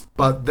Andrews,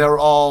 but they're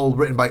all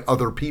written by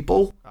other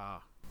people.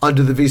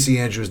 Under the V.C.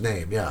 Andrews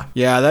name, yeah.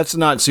 Yeah, that's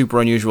not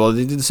super unusual.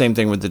 They did the same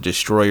thing with the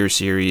Destroyer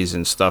series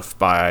and stuff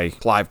by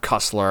Clive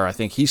Cussler. I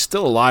think he's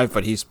still alive,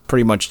 but he's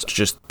pretty much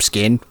just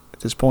skin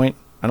at this point.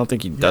 I don't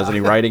think he does any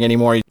writing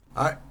anymore.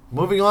 All right,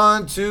 moving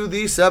on to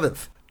the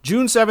 7th.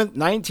 June 7th,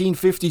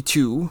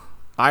 1952,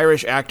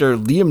 Irish actor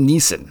Liam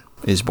Neeson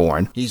is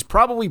born. He's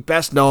probably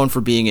best known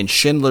for being in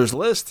Schindler's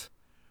List,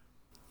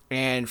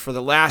 and for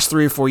the last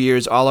 3 or 4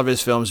 years, all of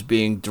his films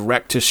being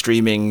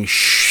direct-to-streaming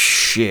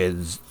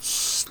shiz.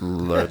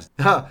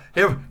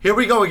 Here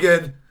we go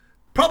again.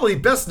 Probably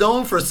best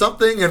known for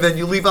something, and then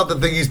you leave out the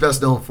thing he's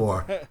best known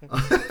for.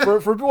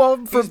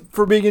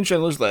 for being in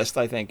Schindler's List,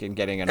 I think, and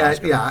getting an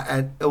Oscar.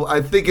 And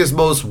I think his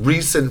most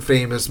recent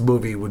famous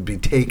movie would be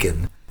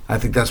Taken. I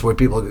think that's where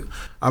people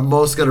are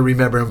most going to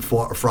remember him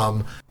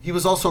from. He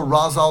was also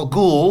Ra's al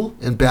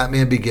Ghul in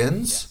Batman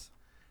Begins. Yes.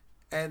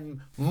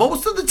 And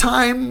most of the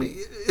time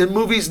in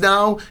movies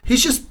now,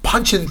 he's just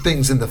punching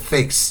things in the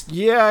face.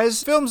 Yeah,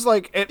 his films,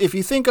 if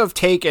you think of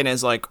Taken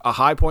as a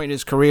high point in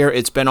his career,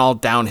 it's been all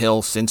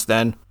downhill since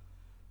then.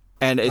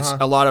 And it's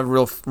a lot of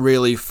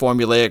really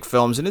formulaic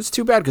films. And it's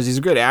too bad because he's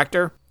a good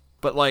actor.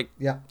 But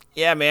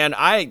yeah, man,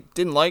 I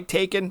didn't like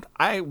Taken.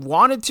 I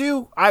wanted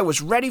to. I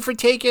was ready for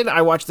Taken.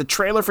 I watched the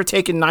trailer for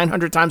Taken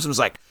 900 times and was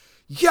like,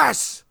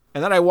 yes!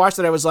 And then I watched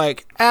it. I was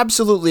like,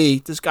 absolutely,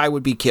 this guy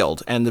would be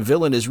killed, and the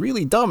villain is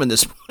really dumb in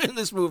this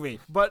movie.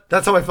 But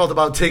that's how I felt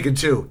about Taken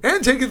 2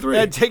 and Taken 3.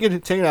 I'd taken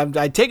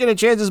the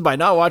chances by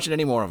not watching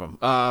any more of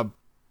them.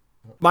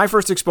 My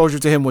first exposure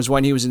to him was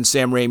when he was in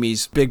Sam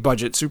Raimi's big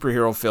budget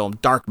superhero film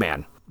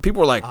Darkman.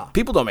 People were like,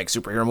 people don't make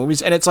superhero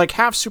movies, and it's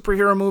half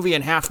superhero movie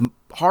and half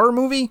horror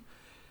movie.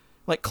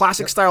 like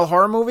classic style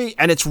horror movie,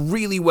 and it's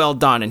really well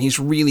done, and he's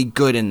really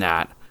good in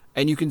that.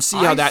 And you can see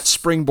how that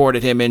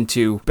springboarded him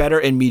into better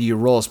and meatier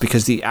roles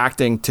because the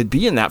acting to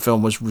be in that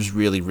film was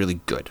really, really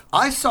good.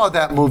 I saw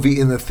that movie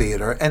in the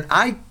theater, and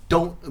I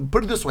don't,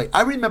 put it this way,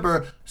 I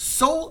remember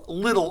so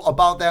little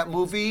about that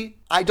movie,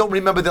 I don't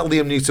remember that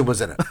Liam Neeson was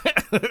in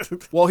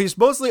it. Well, he's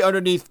mostly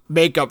underneath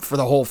makeup for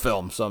the whole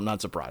film, so I'm not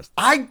surprised.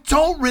 I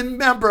don't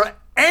remember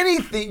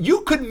anything.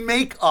 You could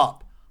make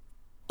up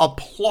a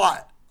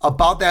plot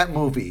about that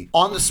movie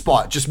on the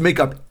spot, just make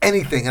up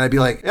anything, and I'd be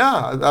like,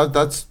 yeah,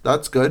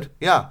 that's good.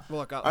 Yeah, Well,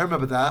 look, I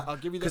remember that. I'll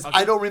give you because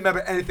I don't remember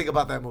anything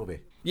about that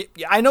movie. Yeah,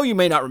 I know you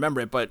may not remember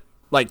it, but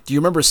like, do you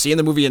remember seeing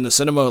the movie in the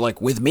cinema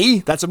like with me?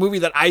 That's a movie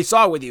that I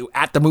saw with you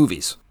at the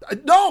movies.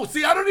 No,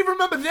 see, I don't even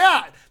remember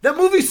that. That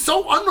movie's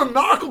so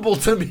unremarkable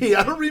to me.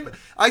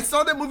 I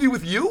saw that movie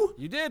with you.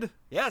 You did,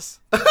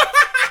 yes.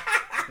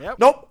 Yep.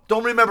 Nope,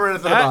 don't remember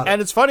anything about it.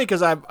 And it's funny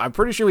because I'm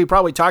pretty sure we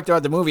probably talked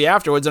about the movie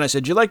afterwards, and I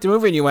said, "You like the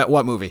movie?" And you went,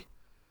 "What movie?"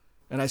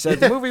 And I said,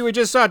 "The movie we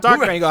just saw."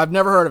 Talking about. You go, "I've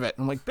never heard of it."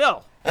 I'm like,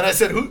 "Bill." And I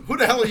said, "Who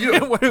the hell are you?"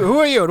 Who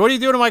are you? And what are you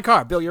doing in my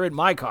car, Bill? You're in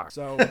my car.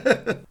 So,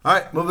 all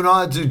right, moving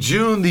on to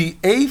June the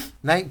 8th,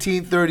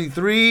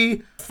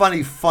 1933.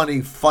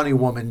 Funny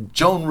woman,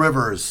 Joan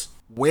Rivers.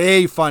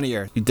 way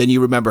funnier than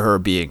you remember her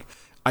being.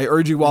 I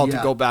urge you all to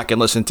go back and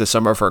listen to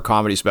some of her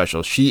comedy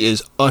specials. She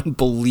is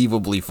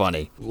unbelievably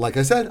funny. Like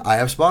I said, I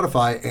have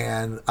Spotify,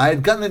 and I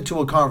had gotten into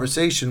a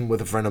conversation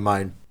with a friend of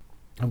mine,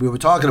 and we were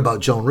talking about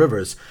Joan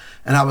Rivers,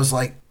 and I was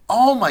like,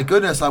 oh my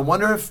goodness, I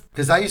wonder if,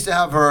 because I used to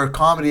have her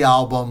comedy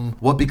album,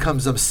 What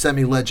Becomes a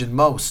Semi-Legend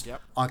Most,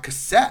 on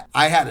cassette.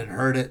 I hadn't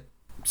heard it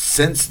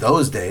since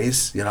those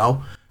days, you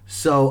know?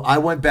 So I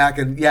went back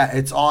and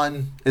it's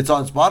on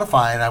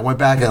Spotify, and I went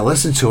back and I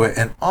listened to it,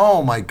 and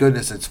oh my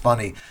goodness, it's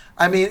funny.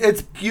 I mean,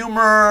 it's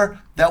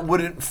humor that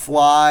wouldn't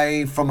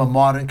fly from a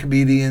modern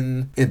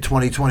comedian in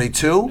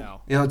 2022.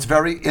 No. You know, it's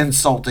very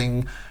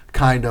insulting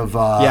kind of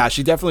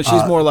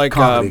she's more like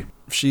comedy.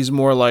 She's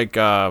more like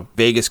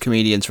Vegas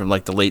comedians from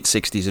like the late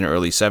 60s and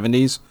early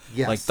 70s.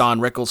 Yes. Like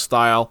Don Rickles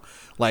style,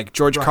 like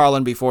George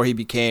Carlin before he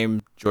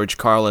became George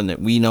Carlin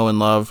that we know and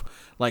love.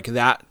 Like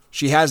that.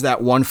 She has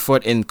that 1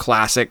 foot in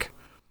classic,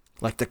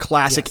 like the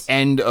classic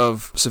end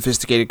of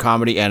sophisticated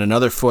comedy, and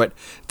another foot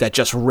that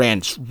just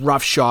ran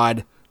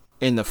roughshod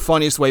in the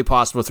funniest way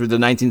possible through the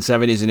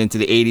 1970s and into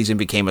the 80s and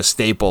became a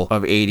staple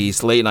of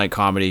 80s late night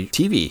comedy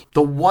TV.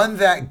 The one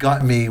that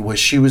got me was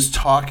she was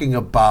talking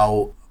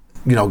about,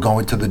 you know,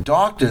 going to the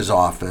doctor's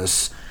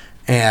office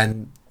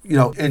and, you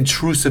know,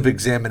 intrusive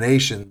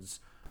examinations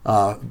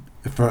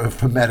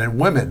for men and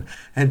women.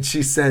 And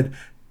she said,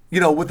 you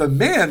know, with a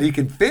man, he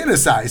can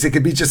fantasize. It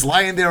could be just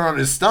lying there on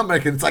his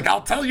stomach, and it's like,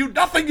 I'll tell you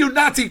nothing, you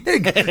Nazi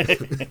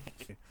pig.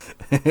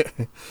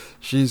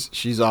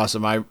 She's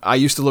awesome. I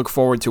used to look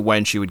forward to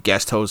when she would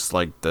guest host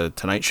like the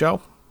Tonight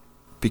Show,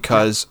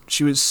 because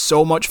she was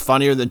so much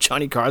funnier than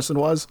Johnny Carson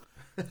was.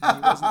 He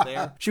wasn't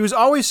there. She was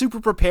always super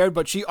prepared,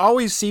 but she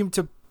always seemed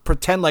to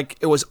pretend like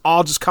it was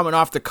all just coming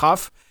off the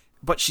cuff.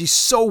 But she's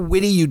so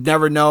witty, you'd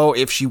never know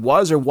if she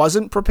was or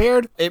wasn't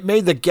prepared. It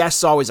made the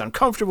guests always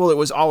uncomfortable. It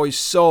was always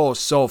so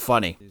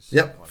funny.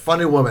 Yep,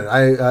 funny woman.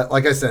 I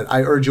like I said,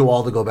 I urge you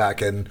all to go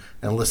back and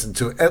listen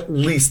to at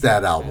least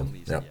that album.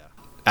 Yep. Yeah.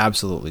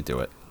 Absolutely do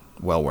it.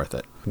 Well worth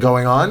it.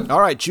 Going on. All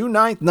right, June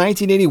 9th,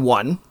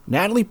 1981,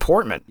 Natalie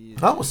Portman.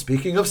 Oh,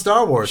 speaking of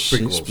Star Wars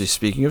prequels.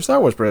 Speaking of Star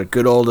Wars,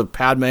 good old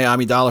Padme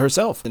Amidala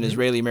herself, an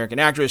Israeli-American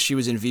actress. She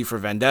was in V for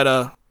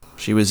Vendetta.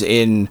 She was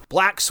in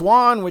Black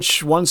Swan,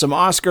 which won some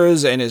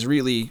Oscars and is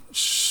really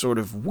sort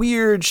of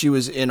weird. She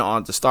was in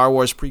on the Star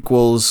Wars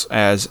prequels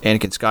as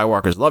Anakin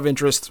Skywalker's love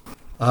interest.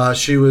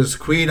 She was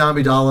Queen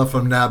Amidala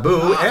from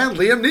Naboo, and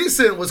Liam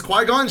Neeson was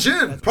Qui-Gon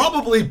Jinn.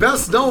 Probably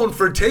best known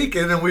for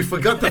Taken, and we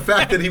forgot the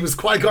fact that he was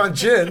Qui-Gon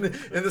Jinn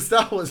in the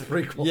Star Wars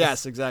prequels.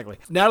 Yes, exactly.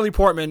 Natalie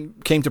Portman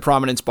came to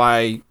prominence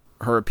by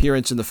her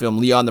appearance in the film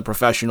Leon the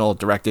Professional,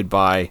 directed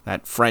by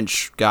that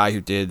French guy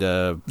who did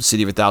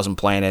City of a Thousand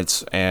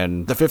Planets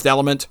and The Fifth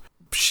Element.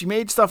 She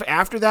made stuff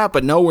after that,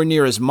 but nowhere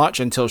near as much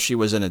until she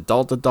was an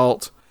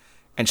adult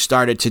and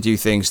started to do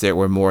things that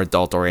were more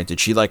adult-oriented.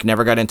 She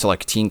never got into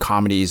teen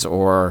comedies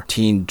or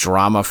teen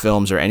drama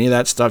films or any of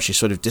that stuff. She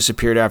sort of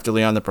disappeared after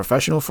Leon the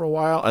Professional for a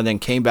while and then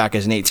came back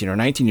as an 18 or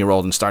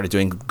 19-year-old and started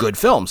doing good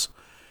films.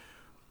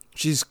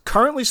 She's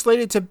currently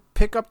slated to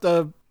pick up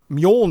the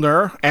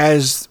Mjolnir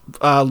as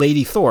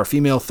Lady Thor,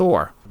 female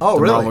Thor. Oh,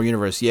 the really? Marvel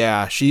Universe.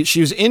 Yeah, she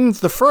was in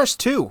the first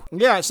two.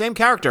 Yeah, same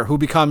character who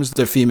becomes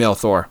the female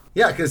Thor.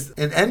 Yeah, because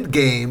in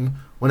Endgame,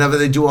 whenever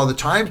they do all the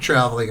time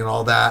traveling and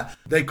all that,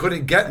 they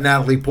couldn't get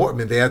Natalie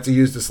Portman. They had to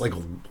use this like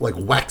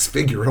wax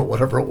figure or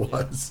whatever it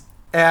was.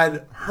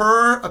 And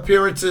her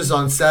appearances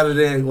on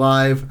Saturday Night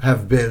Live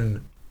have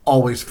been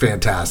always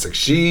fantastic.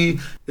 She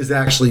is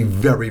actually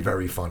very,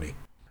 very funny.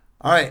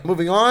 All right,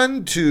 moving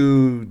on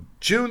to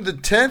June the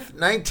 10th,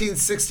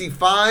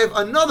 1965.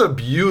 Another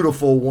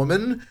beautiful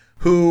woman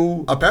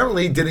who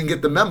apparently didn't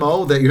get the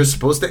memo that you're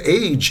supposed to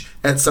age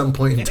at some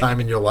point in time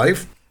in your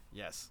life.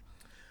 Yes.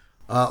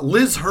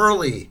 Liz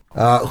Hurley,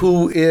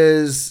 who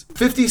is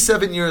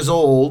 57 years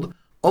old,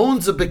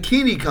 owns a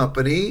bikini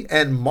company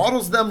and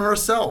models them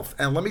herself.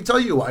 And let me tell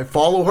you, I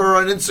follow her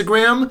on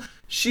Instagram.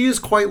 She is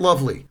quite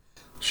lovely.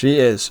 She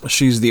is.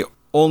 She's the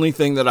only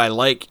thing that I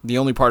like, the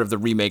only part of the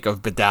remake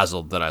of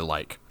Bedazzled that I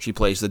like. She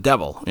plays the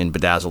devil in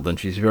Bedazzled, and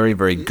she's very,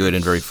 very good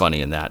and very funny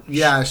in that.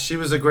 Yeah, she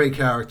was a great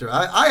character.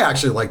 I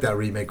actually like that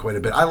remake quite a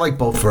bit. I like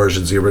both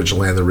versions, the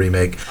original and the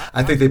remake.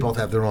 I think they both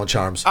have their own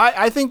charms.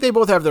 I think they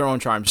both have their own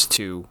charms,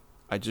 too.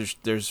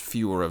 There's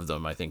fewer of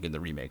them, I think, in the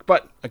remake.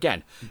 But,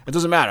 again, it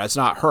doesn't matter. It's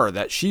not her.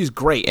 That she's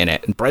great in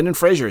it. And Brendan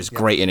Fraser is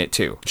great in it,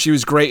 too. She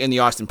was great in the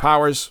Austin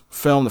Powers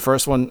film, the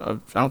first one.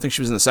 I don't think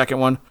she was in the second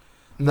one.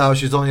 No,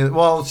 she's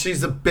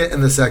a bit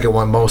in the second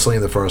one, mostly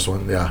in the first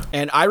one, yeah.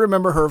 And I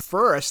remember her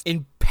first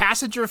in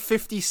Passenger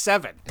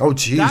 57. Oh,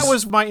 jeez. That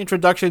was my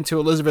introduction to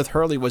Elizabeth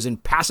Hurley, was in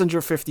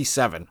Passenger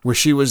 57, where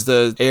she was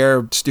the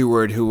air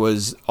steward who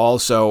was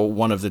also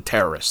one of the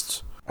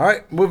terrorists. All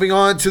right, moving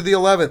on to the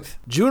 11th.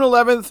 June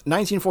 11th,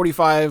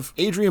 1945,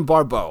 Adrienne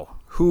Barbeau,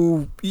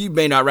 who you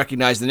may not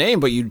recognize the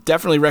name, but you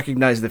definitely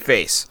recognize the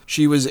face.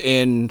 She was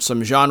in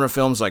some genre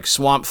films like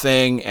Swamp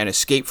Thing and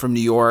Escape from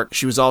New York.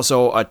 She was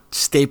also a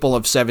staple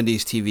of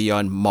 70s TV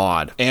on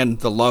Maude and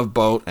The Love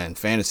Boat and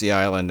Fantasy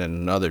Island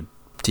and other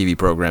TV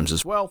programs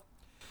as well.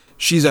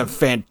 She's a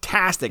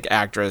fantastic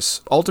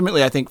actress.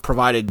 Ultimately, I think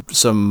provided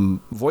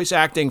some voice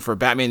acting for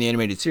Batman the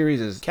Animated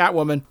Series as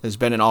Catwoman. Has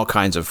been in all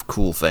kinds of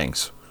cool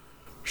things.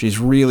 She's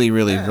really,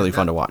 really, really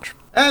fun to watch.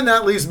 And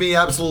that leaves me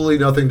absolutely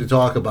nothing to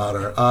talk about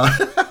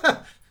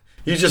her.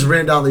 You just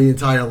ran down the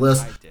entire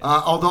list.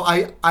 Although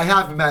I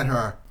have met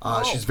her.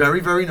 She's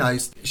very, very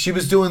nice. She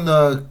was doing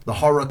the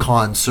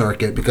HorrorCon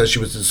circuit because she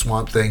was in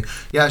Swamp Thing.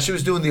 Yeah, she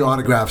was doing the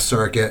autograph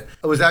circuit.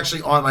 It was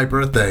actually on my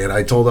birthday, and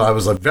I told her I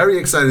was very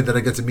excited that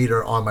I get to meet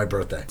her on my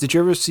birthday. Did you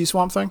ever see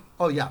Swamp Thing?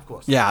 Oh, yeah, of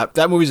course. Yeah,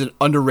 that movie's an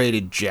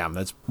underrated gem.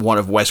 That's one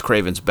of Wes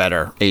Craven's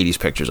better 80s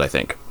pictures, I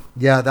think.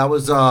 Yeah, that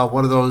was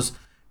one of those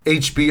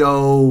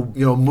HBO,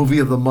 movie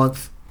of the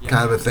month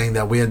kind of a thing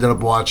that we ended up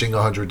watching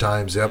 100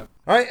 times. Yep.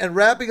 All right, and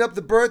wrapping up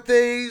the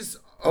birthdays.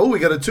 Oh, we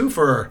got a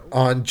twofer.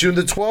 On June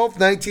the 12th,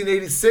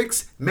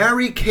 1986,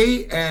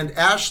 Mary-Kate and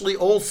Ashley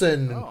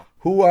Olsen,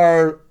 who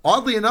are,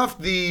 oddly enough,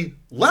 the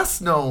less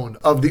known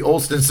of the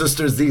Olsen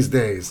sisters these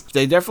days.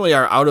 They definitely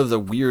are out of the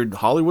weird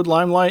Hollywood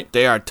limelight.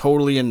 They are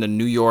totally in the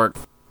New York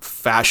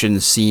fashion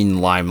scene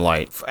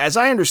limelight. As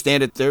I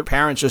understand it, their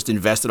parents just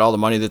invested all the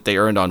money that they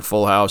earned on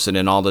Full House and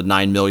in all the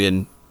 9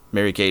 million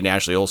Mary-Kate and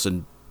Ashley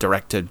Olsen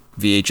direct-to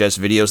VHS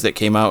videos that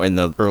came out in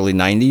the early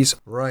 90s.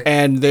 Right.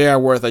 And they are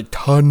worth a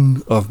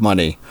ton of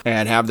money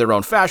and have their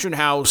own fashion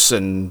house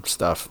and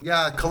stuff.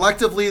 Yeah,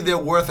 collectively they're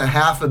worth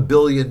 $500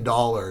 million.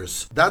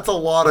 That's a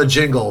lot of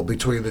jingle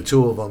between the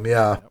two of them,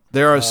 yeah.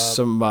 There are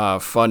some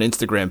fun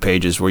Instagram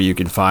pages where you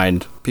can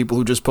find people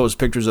who just post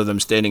pictures of them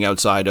standing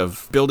outside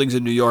of buildings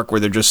in New York where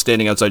they're just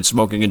standing outside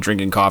smoking and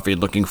drinking coffee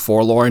and looking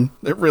forlorn.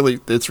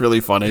 It's really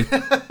funny.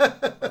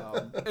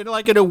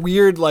 In a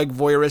weird,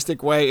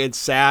 voyeuristic way, it's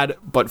sad,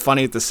 but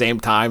funny at the same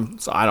time.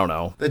 So I don't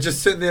know. They're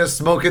just sitting there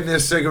smoking their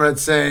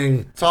cigarettes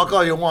saying, talk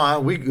all you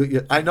want.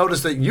 I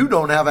noticed that you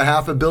don't have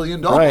 $500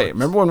 million. Right.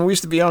 Remember when we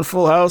used to be on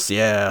Full House?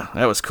 Yeah,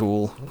 that was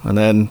cool. And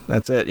then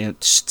that's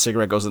it.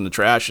 Cigarette goes in the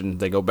trash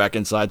and they go back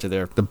inside to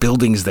the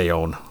buildings they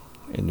own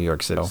in New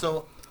York City.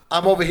 So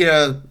I'm over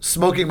here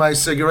smoking my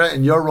cigarette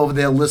and you're over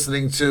there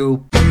listening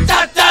to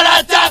the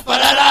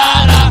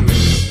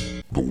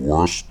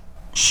worst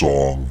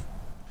song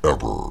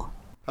ever.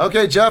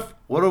 Okay, Jeff,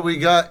 what do we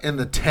got in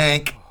the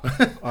tank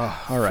all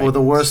right. for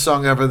the worst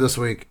song ever this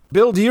week?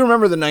 Bill, do you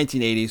remember the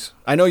 1980s?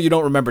 I know you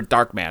don't remember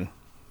Darkman,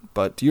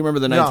 but do you remember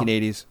the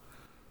 1980s?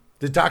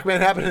 Did Darkman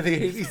happen in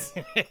the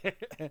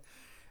 80s?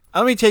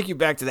 Let me take you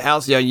back to the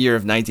halcyon year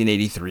of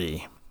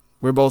 1983.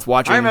 We're both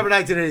watching. I remember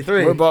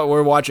 1983.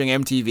 We're watching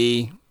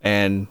MTV,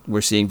 and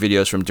we're seeing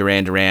videos from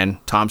Duran Duran,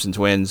 Thompson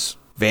Twins,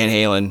 Van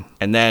Halen,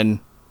 and then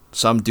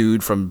some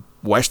dude from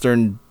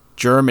Western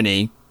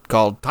Germany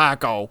called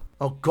Taco.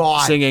 Oh,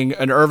 God. Singing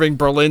an Irving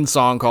Berlin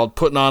song called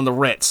Putting on the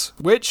Ritz,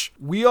 which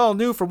we all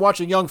knew from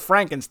watching Young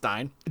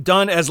Frankenstein,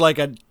 done as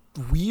a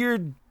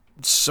weird,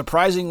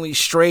 surprisingly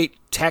straight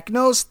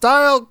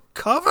techno-style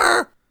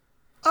cover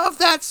of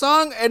that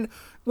song, and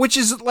which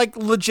is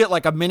legit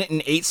 1 minute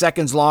and 8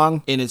 seconds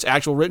long in its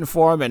actual written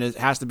form, and it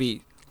has to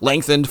be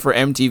lengthened for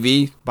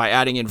MTV by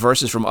adding in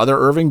verses from other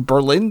Irving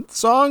Berlin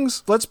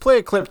songs. Let's play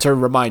a clip to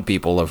remind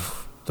people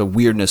of the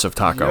weirdness of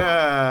Taco.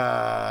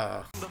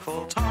 Yeah.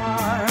 Full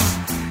time.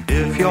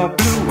 If you're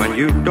blue and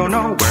you don't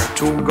know where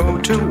to go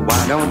to,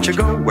 why don't you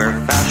go where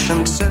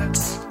fashion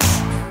sits?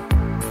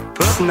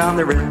 Putting on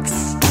the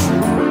Ritz.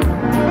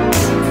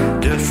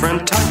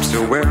 Different types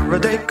to wear a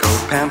day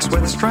coat, pants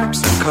with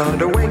stripes and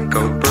cutaway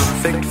coat,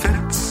 perfect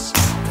fits.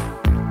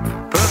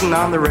 Putting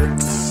on the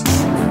Ritz.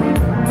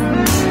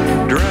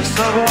 Dress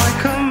up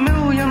like $1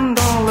 million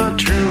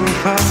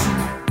trooper.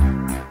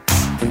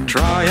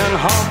 Trying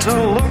hard to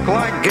look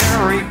like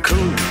Gary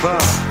Cooper.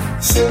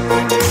 Super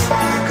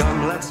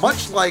duper.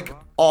 Much like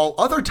all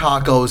other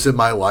tacos in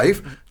my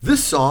life,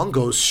 this song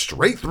goes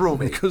straight through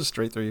me. Goes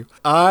straight through you.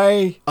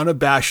 I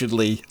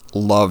unabashedly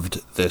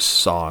loved this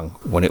song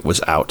when it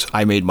was out.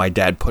 I made my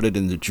dad put it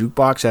in the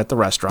jukebox at the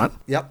restaurant.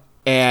 Yep.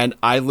 And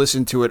I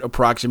listened to it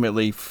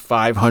approximately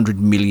 500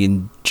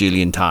 million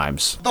jillion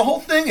times. The whole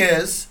thing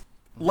is,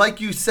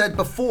 like you said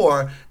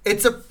before,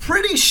 it's a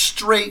pretty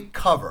straight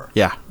cover.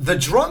 Yeah. The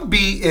drum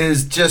beat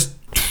is just...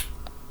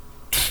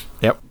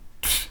 Yep.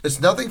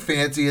 It's nothing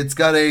fancy. It's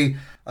got a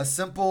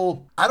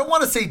simple, I don't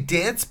want to say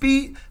dance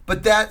beat,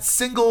 but that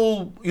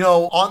single,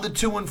 on the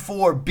 2 and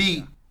 4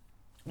 beat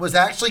was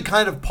actually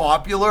kind of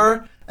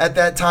popular at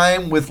that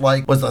time with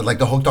like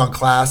the Hooked on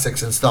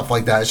Classics and stuff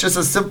like that. It's just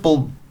a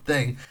simple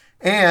thing.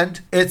 And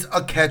it's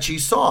a catchy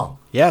song.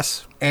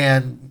 Yes.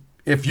 And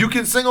if you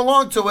can sing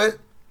along to it,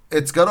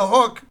 it's got a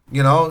hook.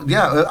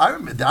 Yeah,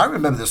 I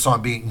remember this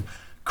song being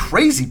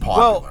crazy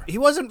popular. Well, he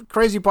wasn't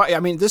crazy popular.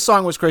 I mean, this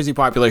song was crazy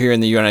popular here in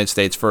the United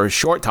States for a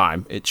short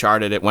time. It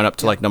charted. It went up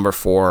to like number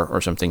 4 or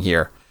something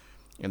here.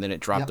 And then it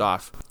dropped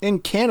off. In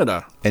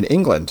Canada and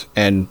England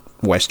and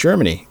West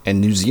Germany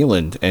and New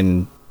Zealand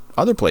and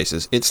other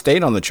places, it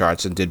stayed on the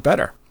charts and did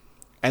better.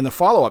 And the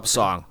follow-up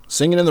song,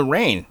 Singing in the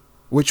Rain,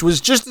 which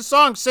was just the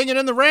song Singing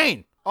in the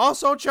Rain,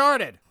 also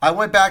charted. I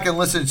went back and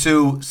listened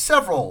to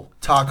several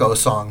taco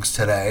songs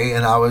today,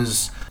 and I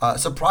was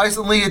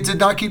surprisingly, it did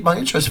not keep my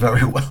interest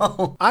very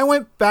well. I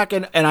went back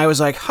and I was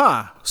like,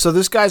 so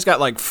this guy's got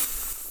like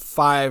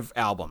 5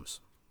 albums.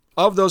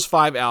 Of those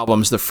 5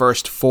 albums, the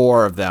first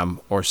 4 of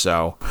them or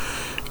so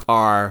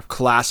are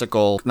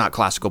not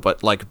classical,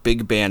 but like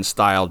big band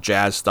style,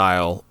 jazz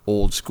style,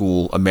 old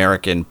school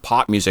American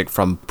pop music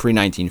from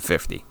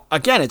pre-1950.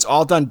 Again, it's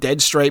all done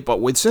dead straight,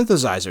 but with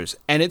synthesizers.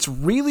 And it's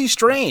really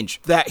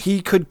strange that he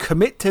could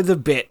commit to the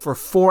bit for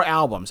 4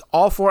 albums.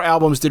 All 4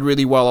 albums did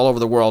really well all over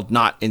the world,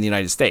 not in the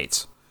United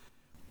States.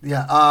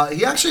 Yeah,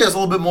 he actually has a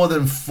little bit more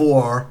than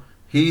 4.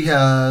 He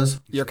has...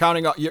 You're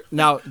counting...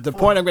 Now, the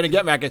point I'm going to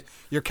get, Mac, is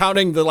you're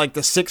counting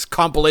the 6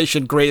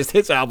 compilation greatest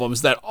hits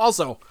albums that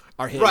also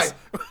are his. Right.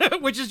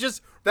 Which is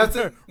just That's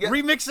it. Yeah.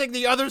 remixing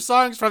the other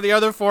songs from the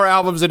other 4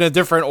 albums in a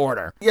different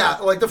order. Yeah,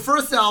 like the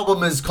first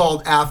album is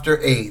called After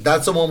 8.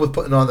 That's the one with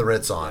Putting on the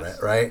Ritz on it,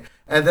 right?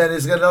 And then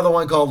he's got another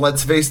one called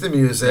Let's Face the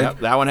Music. Yep,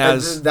 that one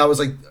has... That was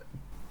like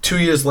 2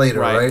 years later,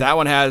 right? That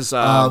one has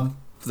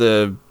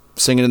the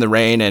Singing in the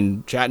Rain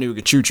and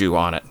Chattanooga Choo Choo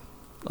on it,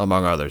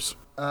 among others.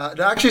 No,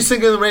 actually,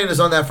 Singing in the Rain is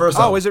on that first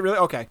album. Oh, is it really?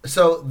 Okay.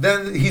 So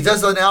then he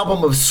does an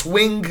album of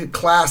swing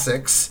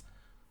classics.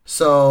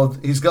 So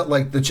he's got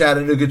like the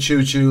Chattanooga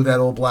Choo Choo, that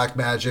old Black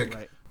Magic,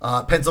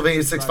 right.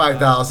 Pennsylvania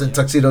 65000,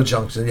 Tuxedo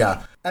Junction,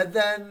 yeah. And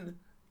then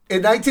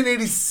in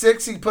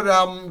 1986, he put an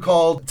album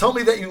called Tell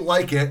Me That You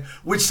Like It,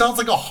 which sounds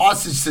like a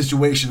hostage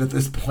situation at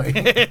this point.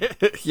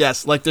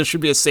 Yes, like there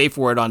should be a safe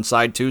word on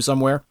side 2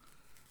 somewhere.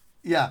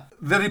 Yeah.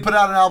 Then he put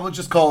out an album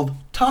just called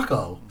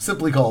Taco,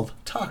 simply called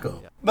Taco.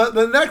 Yeah. But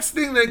the next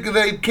thing that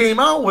they came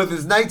out with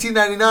is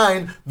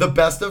 1999, The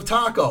Best of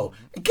Taco.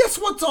 And guess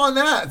what's on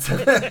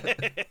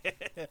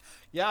that?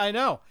 Yeah, I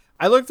know.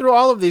 I looked through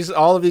all of these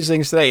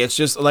things today. It's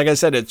just, like I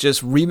said, it's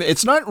just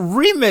it's not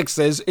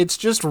remixes. It's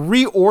just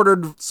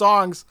reordered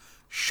songs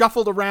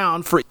shuffled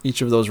around for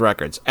each of those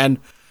records. And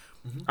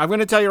I'm going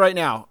to tell you right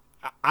now,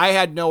 I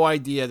had no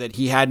idea that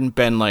he hadn't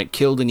been like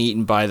killed and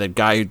eaten by the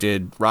guy who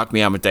did Rock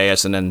Me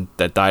Amadeus and then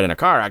that died in a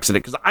car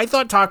accident, because I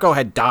thought Taco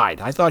had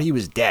died. I thought he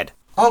was dead.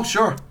 Oh,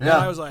 sure. Yeah.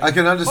 I was like, I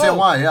can understand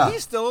why, yeah.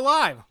 He's still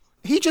alive.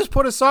 He just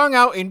put a song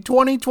out in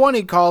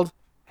 2020 called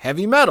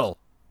Heavy Metal,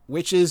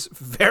 which is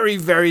very,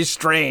 very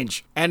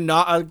strange and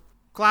not a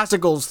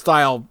classical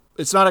style.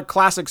 It's not a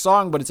classic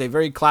song, but it's a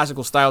very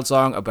classical styled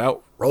song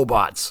about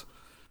robots.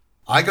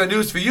 I got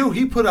news for you.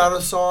 He put out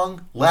a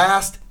song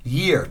last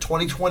year,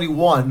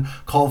 2021,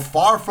 called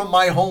Far From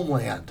My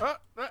Homeland.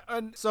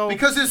 So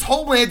because his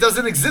homeland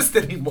doesn't exist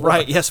anymore.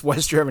 Right, yes,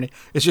 West Germany.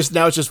 It's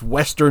just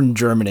Western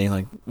Germany.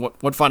 Like,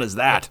 what fun is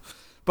that?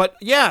 But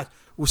yeah,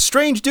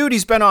 strange dude.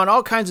 He's been on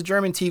all kinds of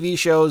German TV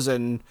shows,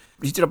 and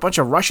he did a bunch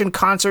of Russian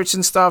concerts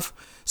and stuff.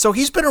 So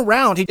he's been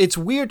around. It's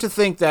weird to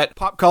think that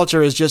pop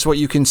culture is just what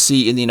you can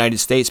see in the United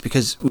States,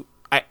 because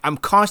I'm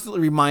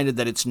constantly reminded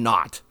that it's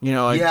not. You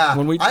know, like yeah.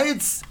 When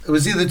it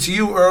was either to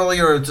you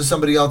earlier or to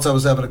somebody else I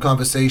was having a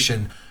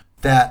conversation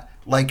that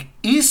like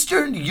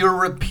Eastern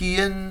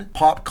European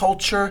pop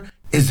culture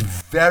is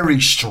very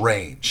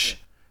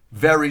strange.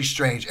 Very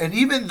strange. And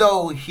even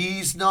though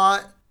he's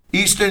not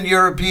Eastern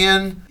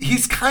European,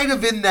 he's kind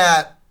of in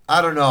that,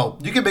 I don't know,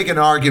 you can make an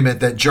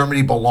argument that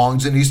Germany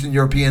belongs in Eastern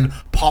European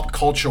pop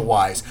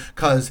culture-wise,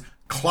 because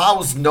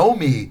Klaus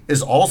Nomi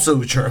is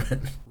also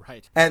German.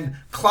 Right. And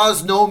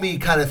Klaus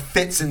Nomi kind of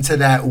fits into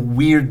that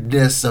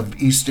weirdness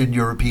of Eastern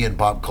European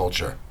pop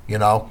culture, you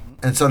know?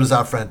 And so does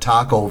our friend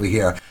Taco over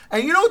here.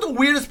 And you know what the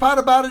weirdest part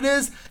about it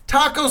is?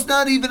 Taco's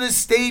not even his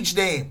stage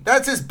name.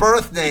 That's his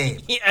birth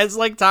name. It's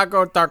like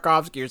Taco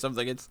Tarkovsky or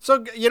something.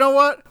 So you know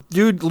what,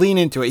 dude, lean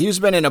into it. He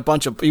was in a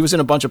bunch of plays in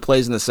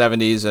the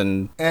 70s,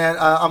 and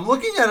I'm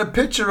looking at a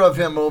picture of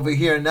him over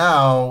here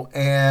now,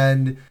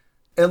 and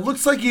it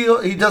looks like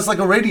he does like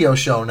a radio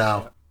show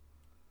now.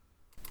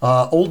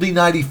 Oldie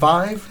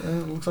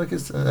 95. Looks like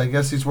it's. I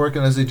guess he's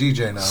working as a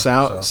DJ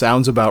now.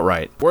 Sounds about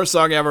right. Worst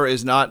song ever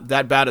is not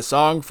that bad a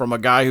song from a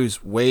guy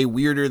who's way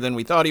weirder than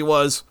we thought he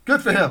was.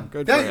 Good for him.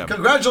 Good for him.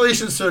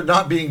 Congratulations for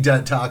not being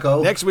dead,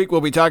 Taco. Next week we'll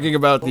be talking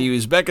about the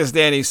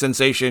Uzbekistani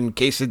sensation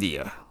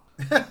quesadilla.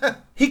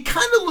 He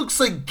kind of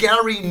looks like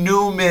Gary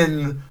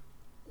Newman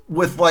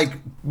with like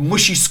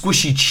mushy,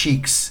 squishy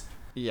cheeks.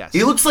 Yes.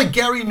 He looks like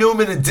Gary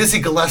Newman and Dizzy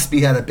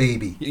Gillespie had a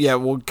baby. Yeah,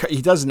 well,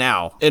 he does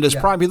now. In his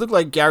prime, he looked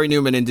like Gary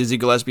Newman and Dizzy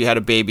Gillespie had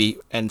a baby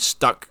and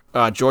stuck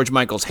George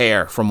Michael's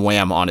hair from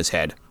Wham on his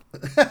head.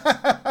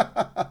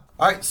 All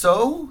right,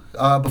 so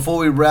before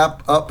we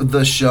wrap up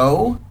the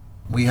show,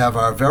 we have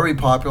our very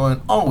popular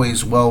and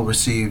always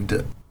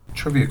well-received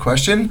trivia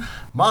question.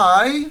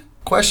 My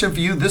question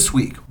for you this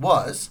week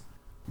was,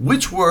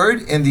 which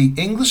word in the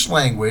English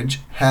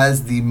language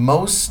has the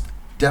most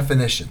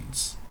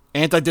definitions?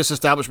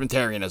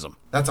 Anti-disestablishmentarianism.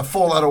 That's a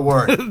four-letter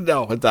word.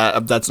 No,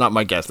 that's not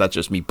my guess. That's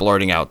just me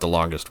blurting out the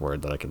longest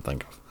word that I can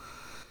think of.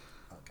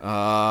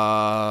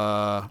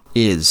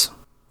 Is.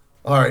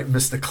 All right,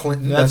 Mr.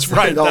 Clinton. That's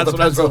right. That's what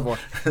I was on. going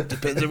for.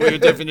 Depends on what your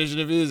definition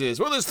of is.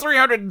 Well, there's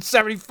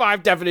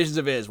 375 definitions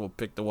of is. We'll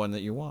pick the one that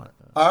you want.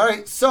 All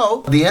right,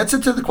 so the answer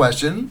to the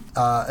question,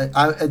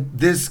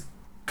 there's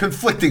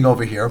conflicting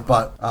over here,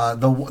 but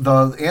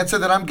the answer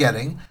that I'm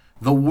getting,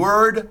 the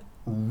word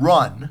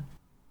run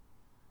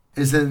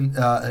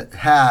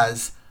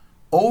has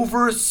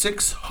over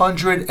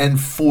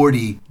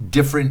 640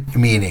 different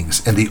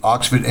meanings in the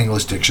Oxford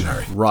English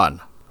Dictionary. Run.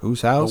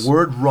 Whose house? The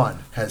word run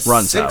has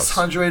Run's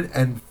 600 house.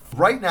 And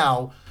right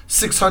now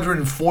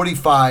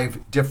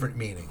 645 different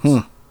meanings.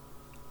 Well,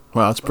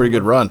 that's a pretty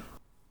good run.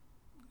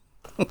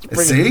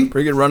 See?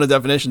 Pretty good run of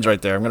definitions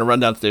right there. I'm going to run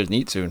downstairs and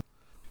eat soon.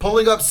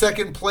 Pulling up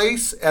second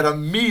place at a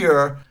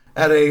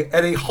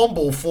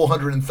humble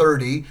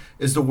 430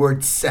 is the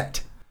word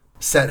set.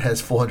 Set has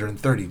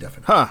 430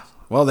 definitions. Huh.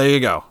 Well, there you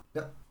go.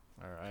 Yep.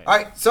 All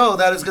right, so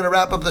that is going to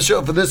wrap up the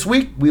show for this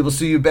week. We will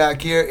see you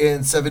back here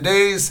in 7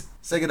 days.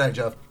 Say goodnight,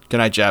 Jeff. Good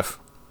night, Jeff.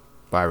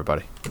 Bye,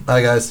 everybody.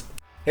 Bye, guys.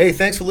 Hey,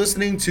 thanks for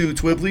listening to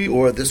Twibbly,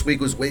 or This Week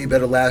Was Way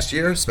Better Last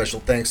Year. Special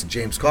thanks to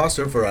James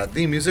Coster for our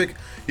theme music.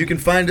 You can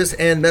find us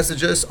and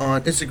message us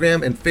on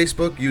Instagram and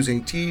Facebook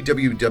using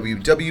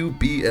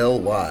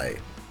TWWWBLY.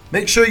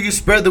 Make sure you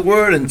spread the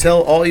word and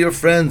tell all your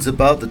friends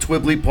about the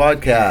Twibbly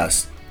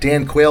podcast.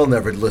 Dan Quayle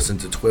never listened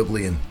to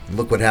Twibbly, and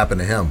look what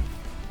happened to him.